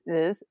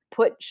workplaces,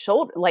 put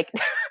shoulder, like,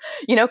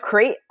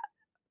 create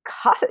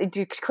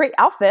to create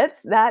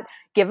outfits that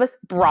give us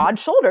broad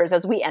shoulders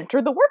as we enter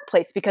the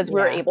workplace, because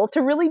we're Yeah. able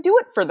to really do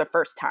it for the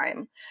first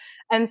time.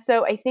 And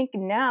so I think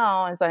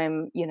now, as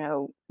I'm,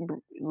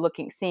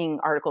 seeing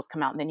articles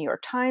come out in the New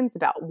York Times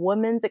about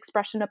women's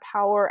expression of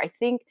power, I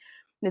think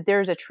that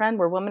there's a trend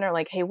where women are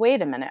like, hey,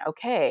 wait a minute.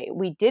 Okay,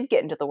 we did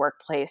get into the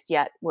workplace,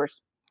 yet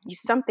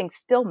something's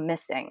still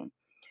missing.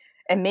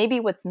 And maybe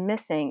what's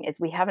missing is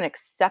we haven't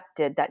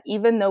accepted that,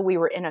 even though we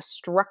were in a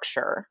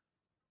structure,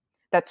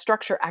 that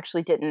structure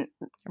actually didn't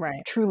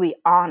Right. truly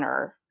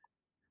honor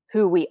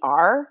who we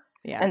are,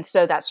 Yeah. And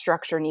so that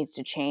structure needs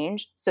to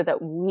change so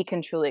that we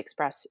can truly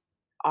express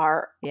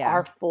our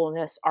Yeah.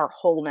 fullness, our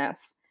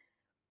wholeness,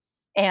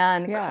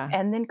 and Yeah.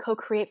 and then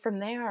co-create from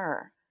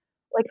there.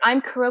 Like,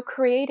 I'm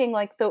co-creating,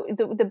 like,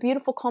 the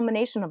beautiful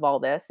culmination of all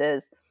this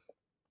is,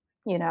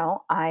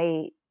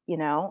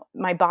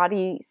 my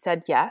body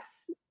said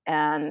yes,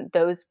 and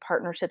those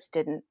partnerships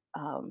didn't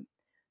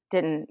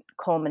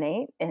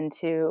culminate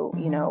into,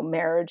 Mhm.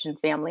 marriage and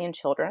family and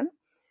children.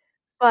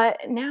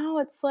 But now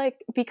it's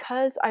like,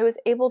 because I was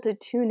able to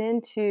tune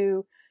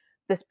into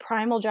this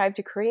primal drive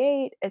to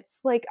create,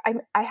 it's like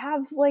I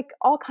have, like,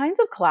 all kinds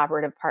of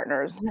collaborative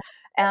partners,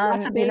 And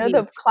lots and, of babies.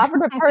 the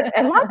collaborative part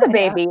and lots of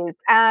Yeah. babies,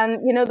 and,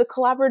 the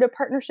collaborative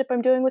partnership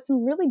I'm doing with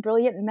some really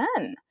brilliant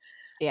men,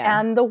 Yeah.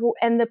 and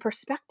the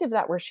perspective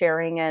that we're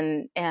sharing,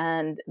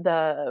 and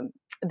the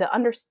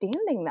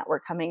understanding that we're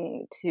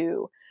coming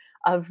to,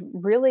 of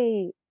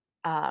really,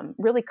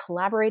 really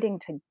collaborating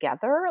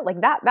together,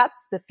 like,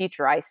 that's the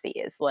future I see,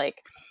 is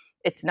like,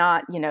 it's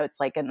not, it's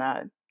like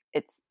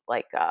it's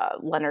like,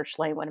 Leonard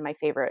Shlain, one of my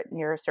favorite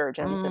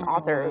neurosurgeons and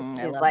authors,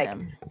 I he's love like,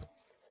 him.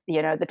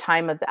 the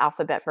time of the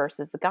alphabet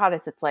versus the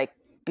goddess. It's like,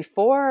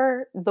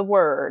 before the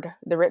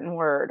written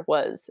word,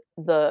 was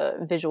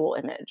the visual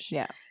image.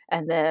 Yeah.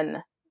 And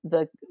then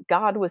the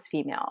God was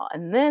female.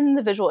 And then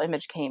the visual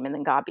image came, and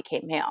then God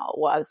became male.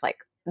 Well, I was like,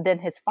 then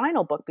his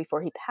final book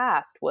before he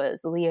passed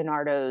was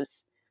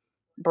Leonardo's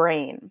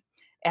Brain.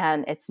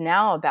 And it's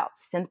now about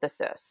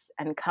synthesis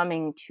and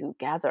coming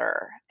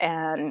together.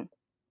 And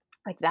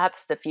like,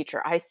 that's the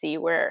future I see,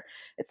 where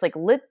it's like,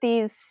 let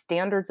these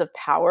standards of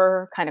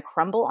power kind of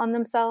crumble on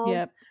themselves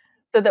Yep.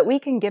 so that we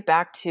can get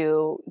back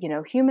to,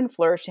 human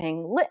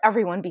flourishing. Let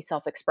everyone be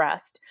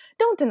self-expressed.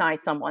 Don't deny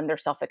someone their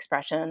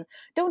self-expression.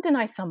 Don't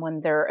deny someone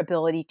their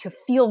ability to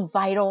feel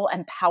vital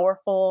and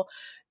powerful.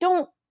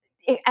 Don't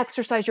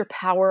exercise your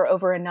power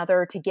over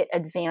another to get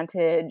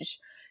advantage.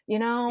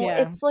 Yeah.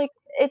 It's like,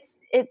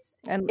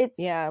 And it's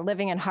yeah,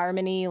 living in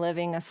harmony,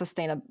 living a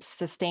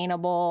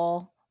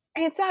sustainable.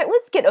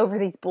 let's get over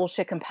these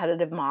bullshit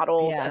competitive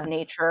models of Yeah.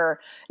 nature.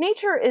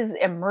 Nature is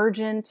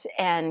emergent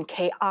and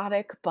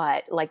chaotic,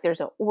 but, like,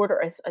 there's an order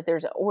and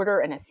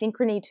a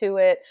synchrony to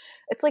it.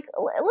 It's like,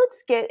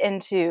 let's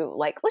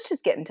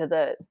just get into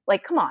the,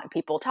 like, come on,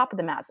 people, top of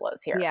the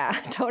Maslow's here. Yeah,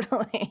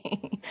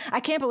 totally. I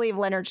can't believe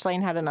Leonard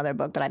Shlain had another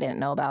book that I didn't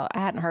know about. I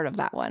hadn't heard of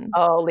that one.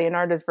 Oh,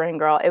 Leonardo's Brain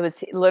Girl. It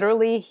was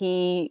literally,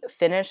 he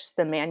finished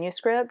the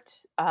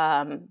manuscript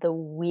the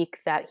week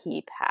that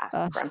he passed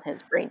Ugh. from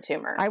his brain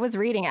tumor. I was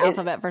reading It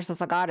Alphabet versus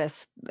the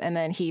Goddess, and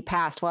then he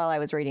passed while I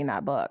was reading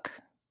that book.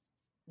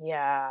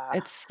 Yeah.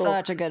 It's Oof.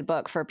 such a good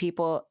book for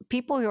people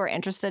who are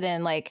interested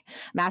in, like,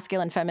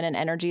 masculine, feminine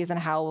energies and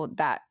how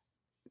that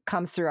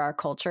comes through our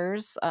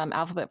cultures.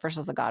 Alphabet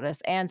versus the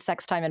Goddess and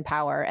Sex, Time, and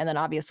Power, and then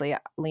obviously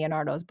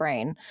Leonardo's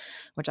Brain,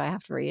 which I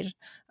have to read,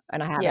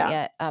 and I haven't Yeah.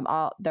 yet.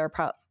 All they're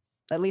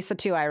at least the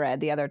two I read.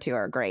 The other two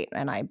are great,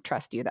 and I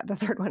trust you that the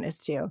third one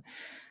is too.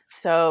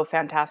 So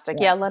fantastic.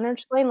 Yeah. Yeah,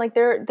 Leonard Shlain, like,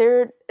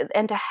 they're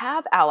and to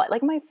have ally,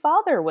 like, my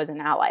father was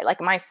an ally.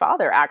 Like, my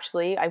father,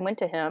 actually, I went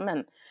to him and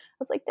I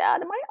was like,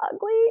 "Dad, am I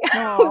ugly?"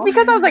 Oh.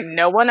 Because I was like,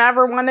 no one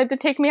ever wanted to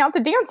take me out to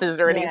dances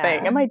or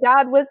anything. Yeah. And my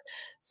dad was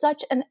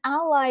such an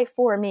ally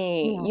for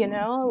me,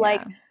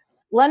 like, Yeah.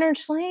 Leonard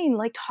Shlain,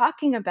 like,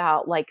 talking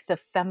about, like, the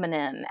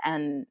feminine,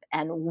 and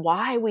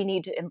why we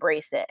need to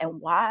embrace it,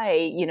 and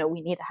why, we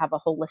need to have a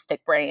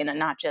holistic brain, and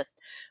not just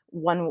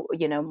one,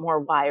 more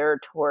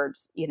wired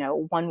towards,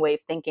 one way of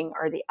thinking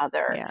or the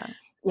other.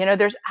 Yeah.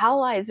 There's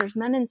allies, there's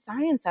men in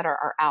science that are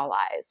our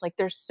allies. Like,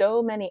 there's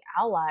so many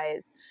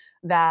allies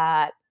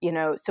that,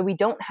 so we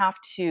don't have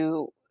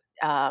to,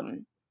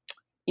 um,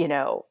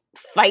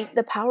 fight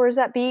the powers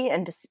that be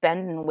and to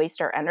spend and waste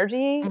our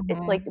energy.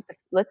 It's like, Mhm.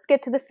 let's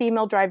get to the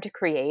female drive to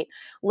create.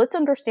 Let's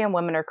understand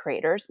women are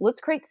creators. Let's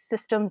create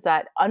systems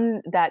that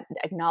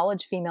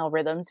acknowledge female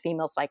rhythms,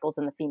 female cycles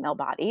in the female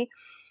body.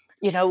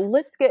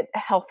 Let's get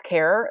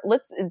healthcare.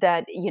 Let's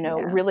that Yeah.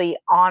 really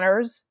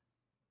honors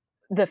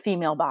the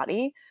female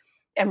body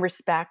and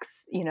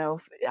respects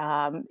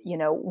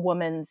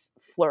woman's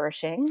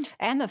flourishing.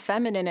 And the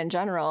feminine in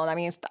general. I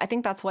mean, I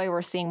think that's why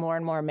we're seeing more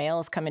and more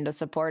males come in to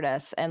support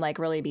us and, like,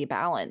 really be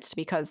balanced,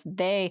 because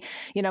people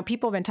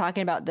have been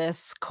talking about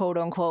this quote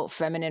unquote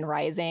feminine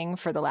rising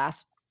for the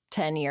last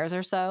 10 years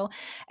or so.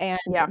 And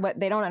Yeah, what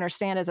they don't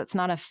understand is it's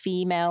not a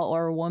female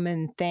or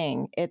woman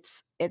thing.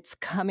 It's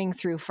coming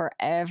through for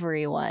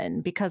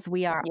everyone, because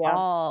yeah,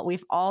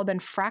 we've all been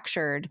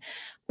fractured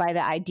by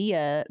the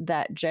idea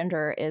that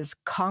gender is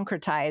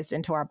concretized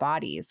into our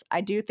bodies.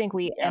 I do think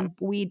yeah,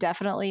 we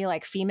definitely,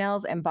 like,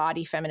 females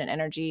embody feminine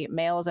energy,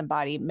 males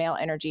embody male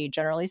energy,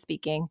 generally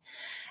speaking,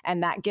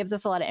 and that gives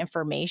us a lot of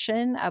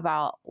information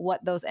about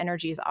what those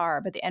energies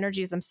are. But the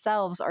energies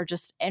themselves are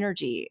just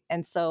energy,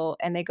 and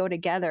they go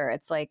together.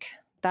 It's like,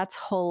 that's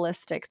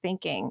holistic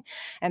thinking.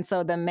 And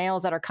so the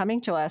males that are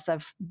coming to us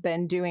have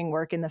been doing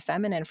work in the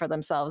feminine for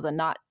themselves, and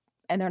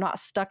they're not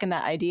stuck in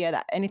that idea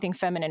that anything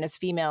feminine is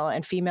female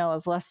and female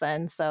is less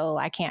than, so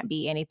I can't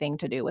be anything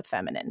to do with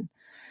feminine.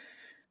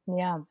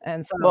 Yeah.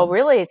 And Well, so,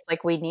 really, it's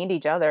like we need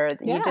each other.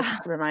 You just yeah.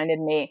 reminded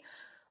me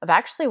of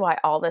actually why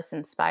all this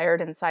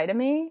inspired inside of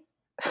me.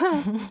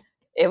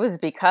 It was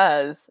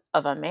because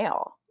of a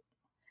male.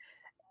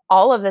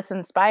 All of this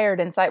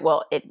inspired inside,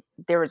 well, it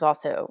there was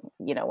also,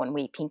 when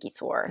we pinky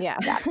swore, Yeah.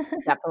 that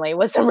definitely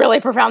was some really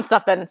profound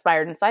stuff that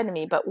inspired inside of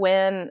me. But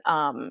when,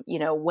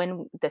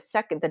 when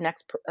the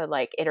next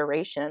like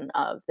iteration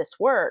of this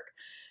work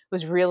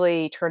was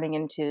really turning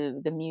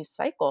into the Muse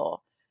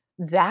cycle,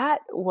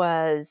 that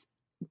was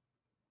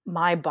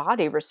my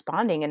body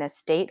responding in a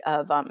state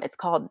of, it's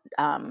called,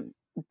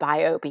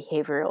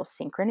 biobehavioral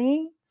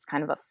synchrony. It's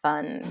kind of a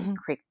fun,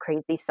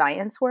 crazy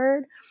science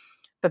word,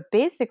 but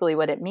basically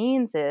what it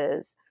means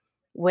is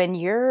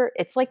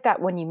it's like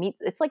that when you meet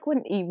it's like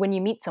when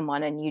you meet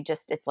someone and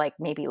it's like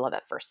maybe love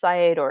at first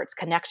sight, or it's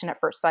connection at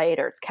first sight,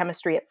 or it's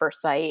chemistry at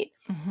first sight.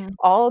 Mhm.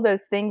 All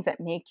those things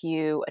that make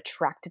you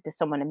attracted to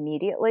someone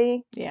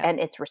immediately, Yeah. and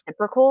it's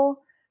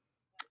reciprocal.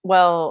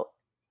 Well,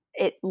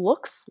 it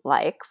looks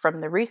like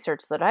from the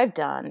research that I've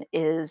done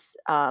is,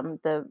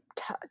 the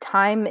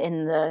time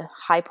in the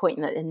high point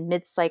in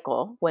mid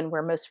cycle when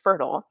we're most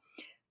fertile,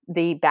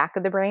 the back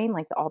of the brain,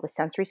 like all the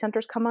sensory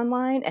centers come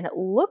online. And it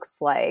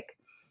looks like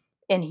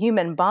in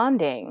human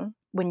bonding,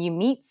 when you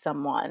meet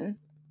someone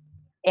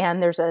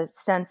and there's a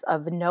sense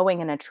of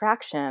knowing and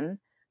attraction,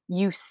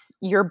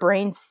 your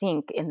brains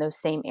sync in those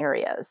same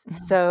areas. Mhm.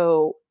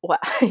 So what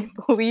I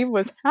believe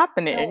was I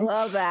happening,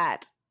 love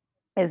that.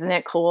 isn't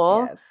it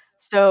cool? Yes.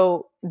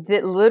 So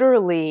that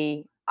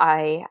literally,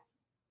 I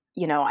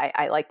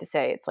like to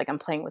say it's like I'm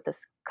playing with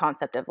this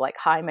concept of like,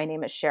 hi, my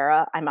name is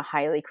Shara. I'm a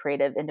highly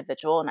creative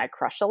individual and I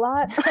crush a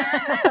lot.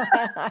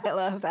 I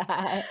love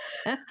that.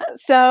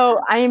 So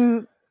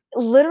I'm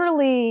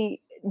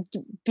literally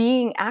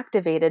being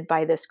activated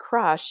by this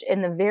crush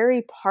in the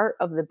very part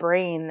of the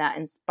brain that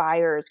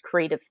inspires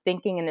creative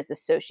thinking and is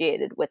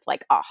associated with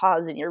like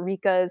ahas and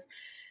eurekas.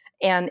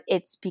 And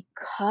it's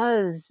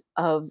because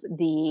of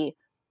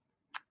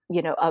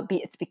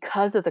it's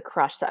because of the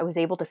crush that I was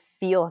able to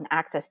feel and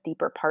access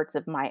deeper parts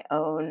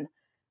um,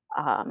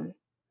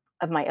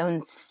 of my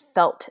own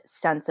felt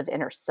sense of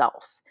inner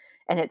self.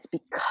 And it's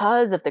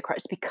because of the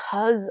crush,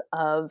 because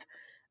of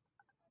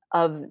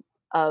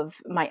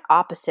my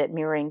opposite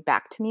mirroring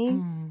back to me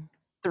Mm.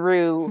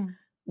 through Hmm.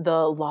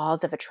 the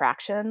laws of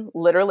attraction,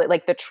 literally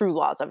like the true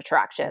laws of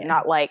attraction, Yeah.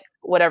 not like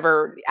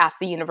whatever, ask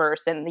the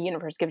universe and the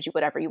universe gives you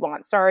whatever you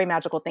want. Sorry,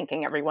 magical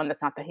thinking, everyone.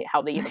 That's not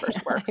how the universe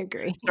I works.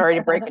 agree. Sorry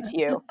to break it to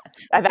you.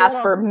 I've It's a asked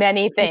little for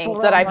many it's a things that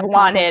little I've more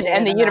wanted, and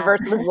complicated the than that. universe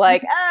was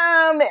like,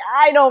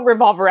 I don't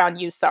revolve around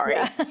you. Yeah. Sorry.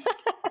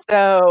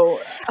 So,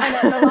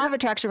 And the law of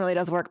attraction really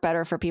does work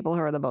better for people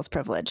who are the most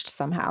privileged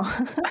somehow.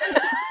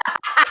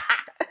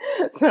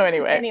 so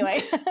anyway,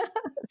 Anyway.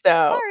 so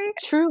Sorry.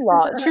 true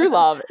love,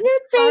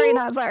 Sorry, yippee.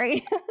 not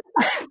sorry.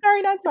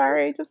 Sorry, not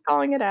sorry, just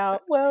calling it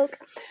out. Woke.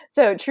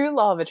 So, true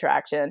law of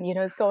attraction,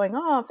 is going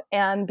off,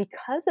 and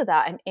because of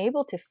that, I'm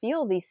able to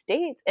feel these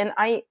states, and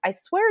I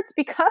swear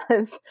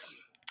it's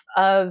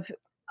of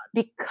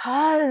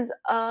because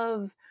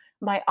of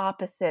my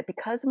opposite,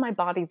 because of my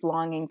body's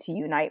longing to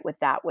unite with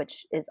that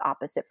which is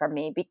opposite from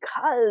me,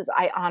 because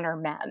I honor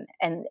men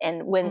and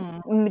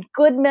when Mm,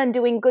 good men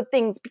doing good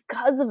things,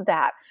 because of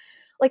that,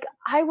 like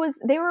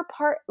they were a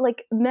part,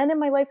 like men in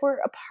my life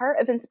were a part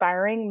of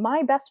inspiring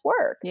my best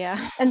work.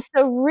 yeah. And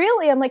so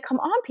really I'm like, come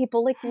on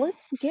people, like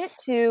let's get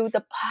to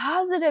the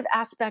positive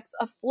aspects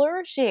of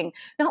flourishing,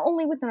 not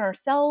only within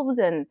ourselves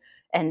and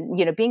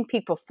being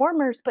peak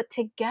performers, but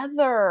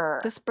together.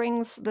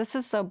 This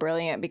is so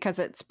brilliant because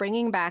it's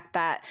bringing back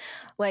that,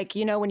 like,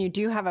 when you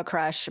do have a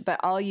crush, but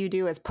all you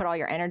do is put all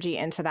your energy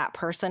into that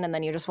person and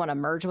then you just want to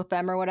merge with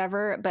them or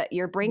whatever. But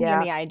you're bringing in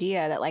Yeah. the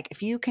idea that, like,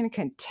 if you can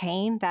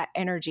contain that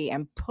energy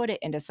and put it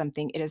into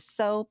something, it is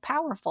so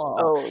powerful.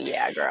 Oh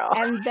yeah, girl.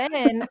 And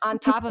then on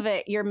top of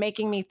it, you're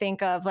making me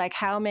think of like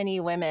how many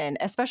women,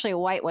 especially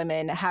white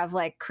women, have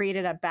like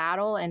created a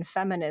battle in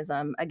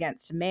feminism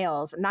against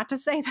males. Not to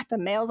say that the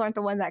males aren't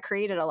the one that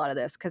created a lot of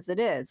this, because it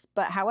is.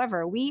 But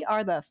however, we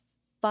are the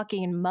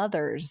fucking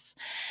mothers.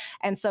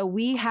 And so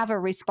we have a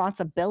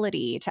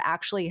responsibility to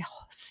actually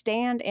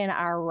stand in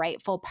our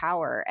rightful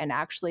power and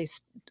actually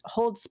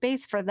hold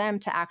space for them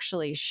to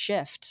actually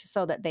shift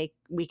so that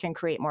we can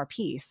create more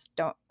peace.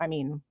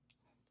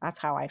 That's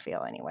how I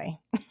feel anyway.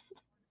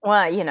 Well,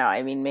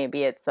 I mean,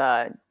 maybe it's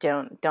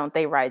don't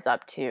they rise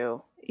up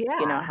to,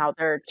 Yeah. how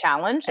they're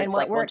challenged? And It's what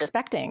like, we're well, just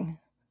expecting.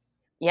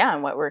 yeah,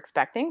 and what we're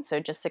expecting. So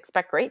just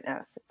expect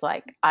greatness. It's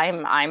like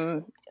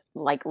I'm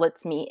like,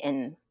 let's meet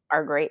in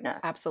our greatness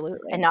and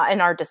Absolutely. not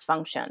in our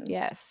dysfunction.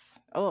 Yes.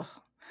 Oh,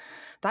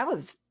 that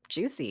was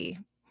juicy.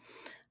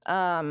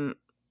 Um,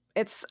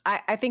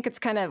 I think it's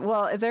kind of,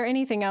 well, is there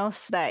anything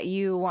else that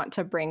you want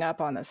to bring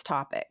up on this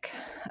topic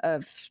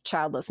of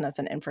childlessness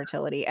and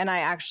infertility? And I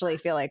actually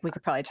feel like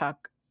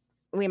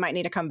we might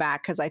need to come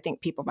back because I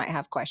think people might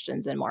have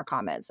questions and more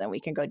comments and we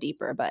can go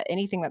deeper. But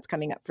anything that's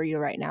coming up for you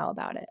right now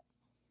about it?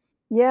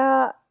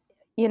 Yeah,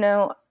 you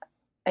know,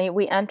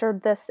 we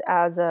entered this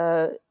as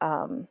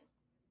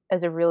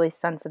as a really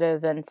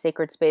sensitive and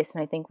sacred space,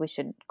 and I think we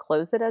should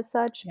close it as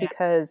such Yeah.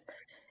 because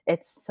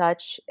it's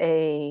such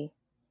a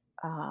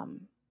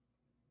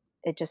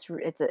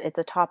it's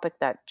a topic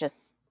that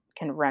just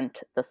can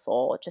rent the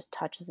soul. It just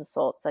touches the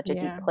soul at such a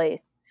deep Yeah.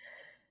 place.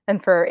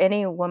 And for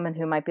any woman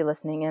who might be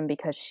listening in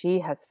because she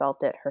has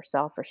felt it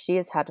herself or she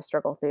has had to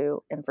struggle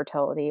through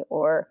infertility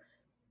or,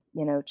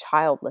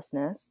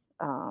 childlessness,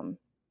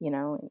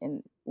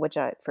 in which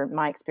for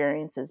my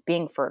experience is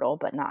being fertile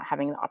but not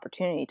having the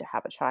opportunity to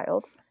have a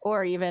child.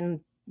 Or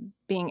even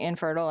being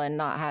infertile and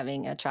not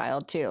having a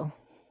child too.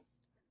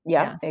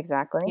 Yeah, Yeah.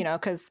 exactly.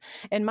 Because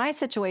in my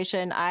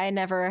situation, I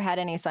never had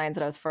any signs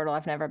that I was fertile.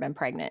 I've never been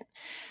pregnant.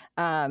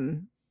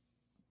 Um,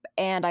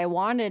 and I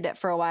wanted it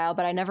for a while,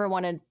 but I never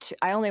wanted to,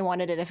 I only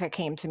wanted it if it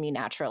came to me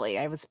naturally.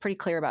 I was pretty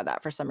clear about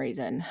that for some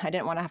reason. I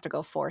didn't want to have to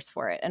go force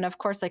for it. And of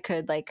course, I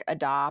could like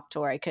adopt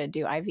or I could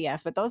do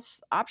IVF, but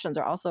those options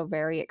are also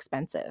very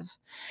expensive.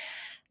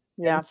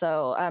 Yeah. And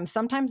so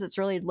sometimes it's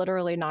really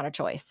literally not a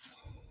choice.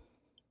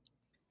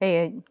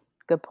 Hey,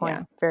 good Yeah.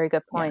 point. Very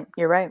good Yeah. point.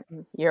 You're right.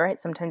 You're right.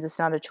 Sometimes it's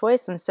not a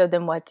choice. And so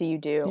then what do you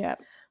do? Yeah.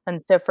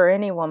 And so for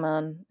any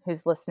woman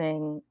who's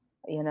listening,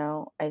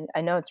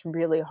 I know it's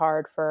really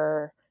hard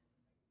for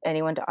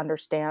anyone to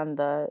understand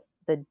the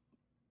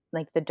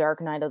like the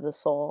dark night of the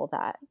soul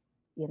that,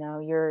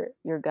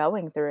 you're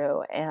going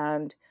through.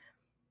 And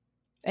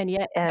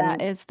yet that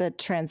And is the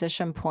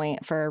transition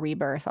point for a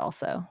rebirth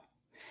also.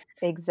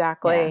 Yeah.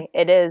 exactly.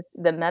 It is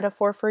the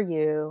metaphor for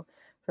you,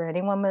 for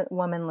any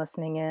woman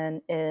listening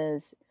in,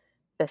 is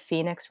the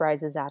phoenix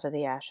rises out of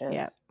the Yeah.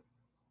 ashes.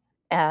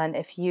 And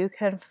if you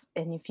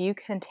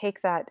can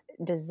take that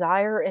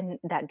desire and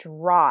that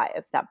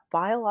drive, that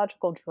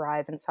biological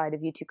drive inside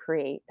of you to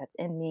create, that's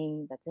in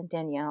me, that's in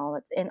Danielle,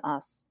 that's in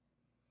us.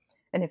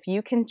 And if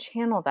you can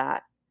channel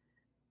that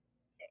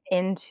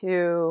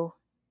into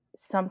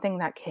something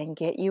that can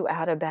get you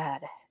out of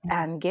bed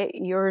and get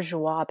your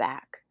joie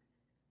back,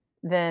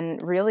 then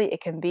really it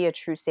can be a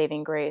true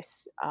saving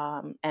grace.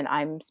 And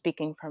I'm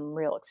speaking from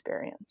real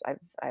experience.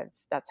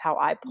 That's how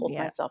I pulled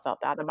Yeah. myself up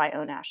out of my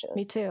own Me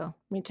ashes. too.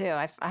 Me too.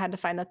 I had to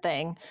find the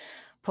thing,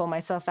 pull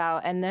myself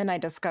out, and then I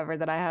discovered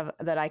that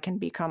I can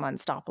become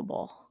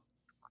unstoppable.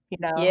 You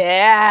know, like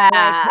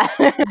Yeah.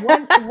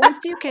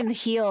 once you can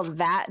heal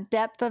that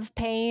depth of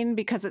pain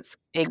because it's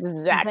then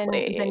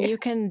Exactly. you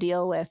can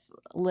deal with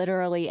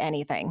literally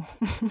anything.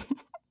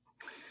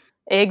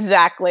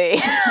 Exactly.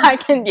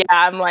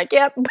 I'm like,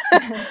 "Yep.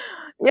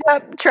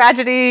 Yep,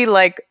 tragedy,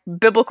 like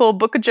biblical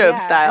Book of Job Yeah,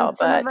 and style,"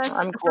 but I'm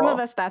some of cool.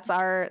 us that's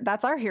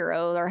our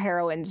hero or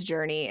heroine's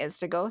journey is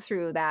to go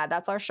through that.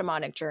 That's our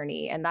shamanic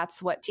journey, and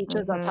that's what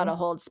teaches us how to Mhm,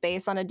 hold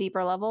space on a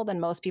deeper level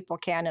than most people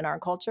can in our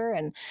culture,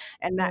 and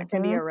that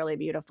can be mhm. a really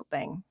beautiful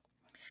thing.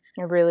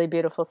 A really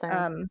beautiful thing.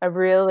 Um, A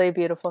really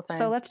beautiful so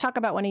thing. let's talk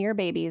about one of your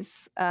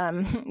babies,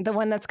 the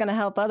one that's going to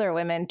help other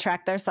women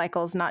track their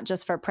cycles, not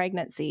just for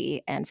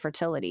pregnancy and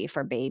fertility,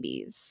 for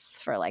babies,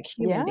 for like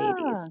human babies.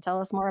 Yeah. Tell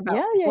us more about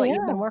Yeah, yeah, what you've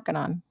yeah. been working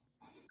on.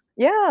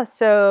 Yeah,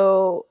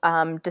 so,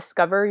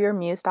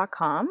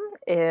 discoveryourmuse.com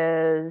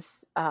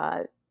is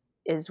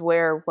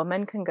where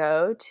women can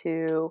go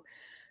to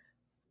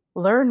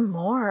learn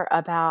more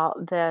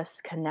about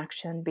this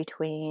connection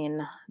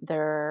between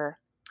their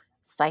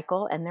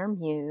cycle and their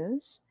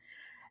muse.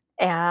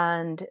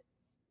 And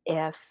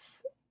if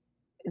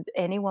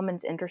any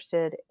woman's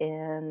interested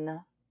in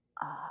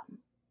um,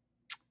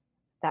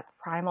 that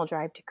primal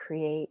drive to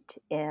create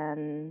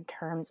in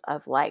terms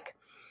of like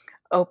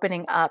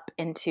opening up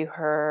into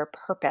her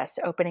purpose,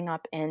 opening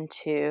up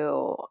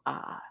into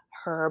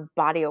her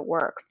body of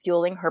work,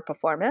 fueling her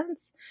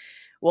performance,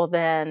 well,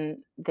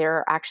 then there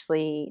are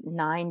actually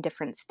 9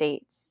 different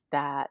states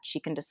that she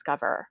can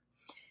discover.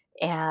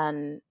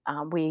 And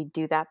we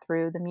do that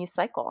through the Muse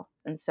cycle.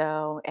 And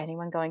so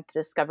anyone going to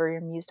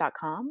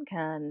discoveryourmuse.com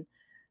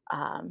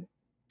um,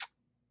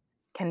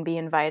 can be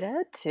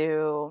invited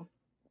to,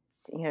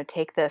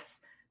 take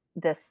this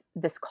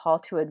call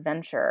to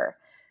adventure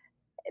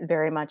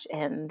very much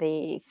in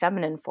the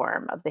feminine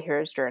form of the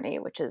hero's journey,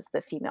 which is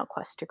the female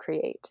quest to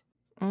create.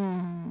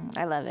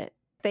 I love it.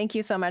 Thank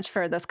you so much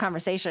for this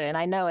conversation.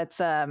 I know it's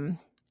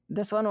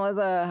this one was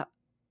a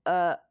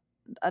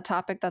a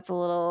topic that's a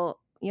little,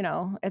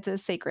 it's a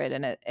sacred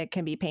and it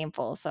can be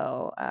painful.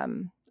 So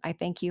I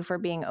thank you for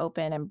being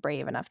open and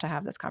brave enough to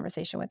have this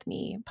conversation with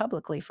me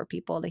publicly for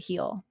people to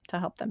heal, to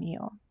help them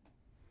heal.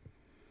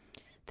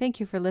 Thank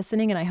you for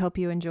listening, and I hope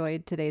you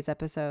enjoyed today's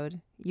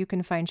episode. You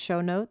can find show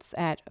notes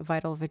at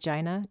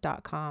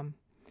vitalvagina.com.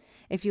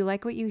 If you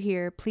like what you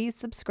hear, please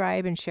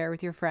subscribe and share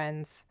with your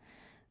friends.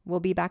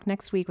 We'll be back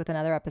next week with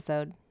another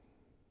episode.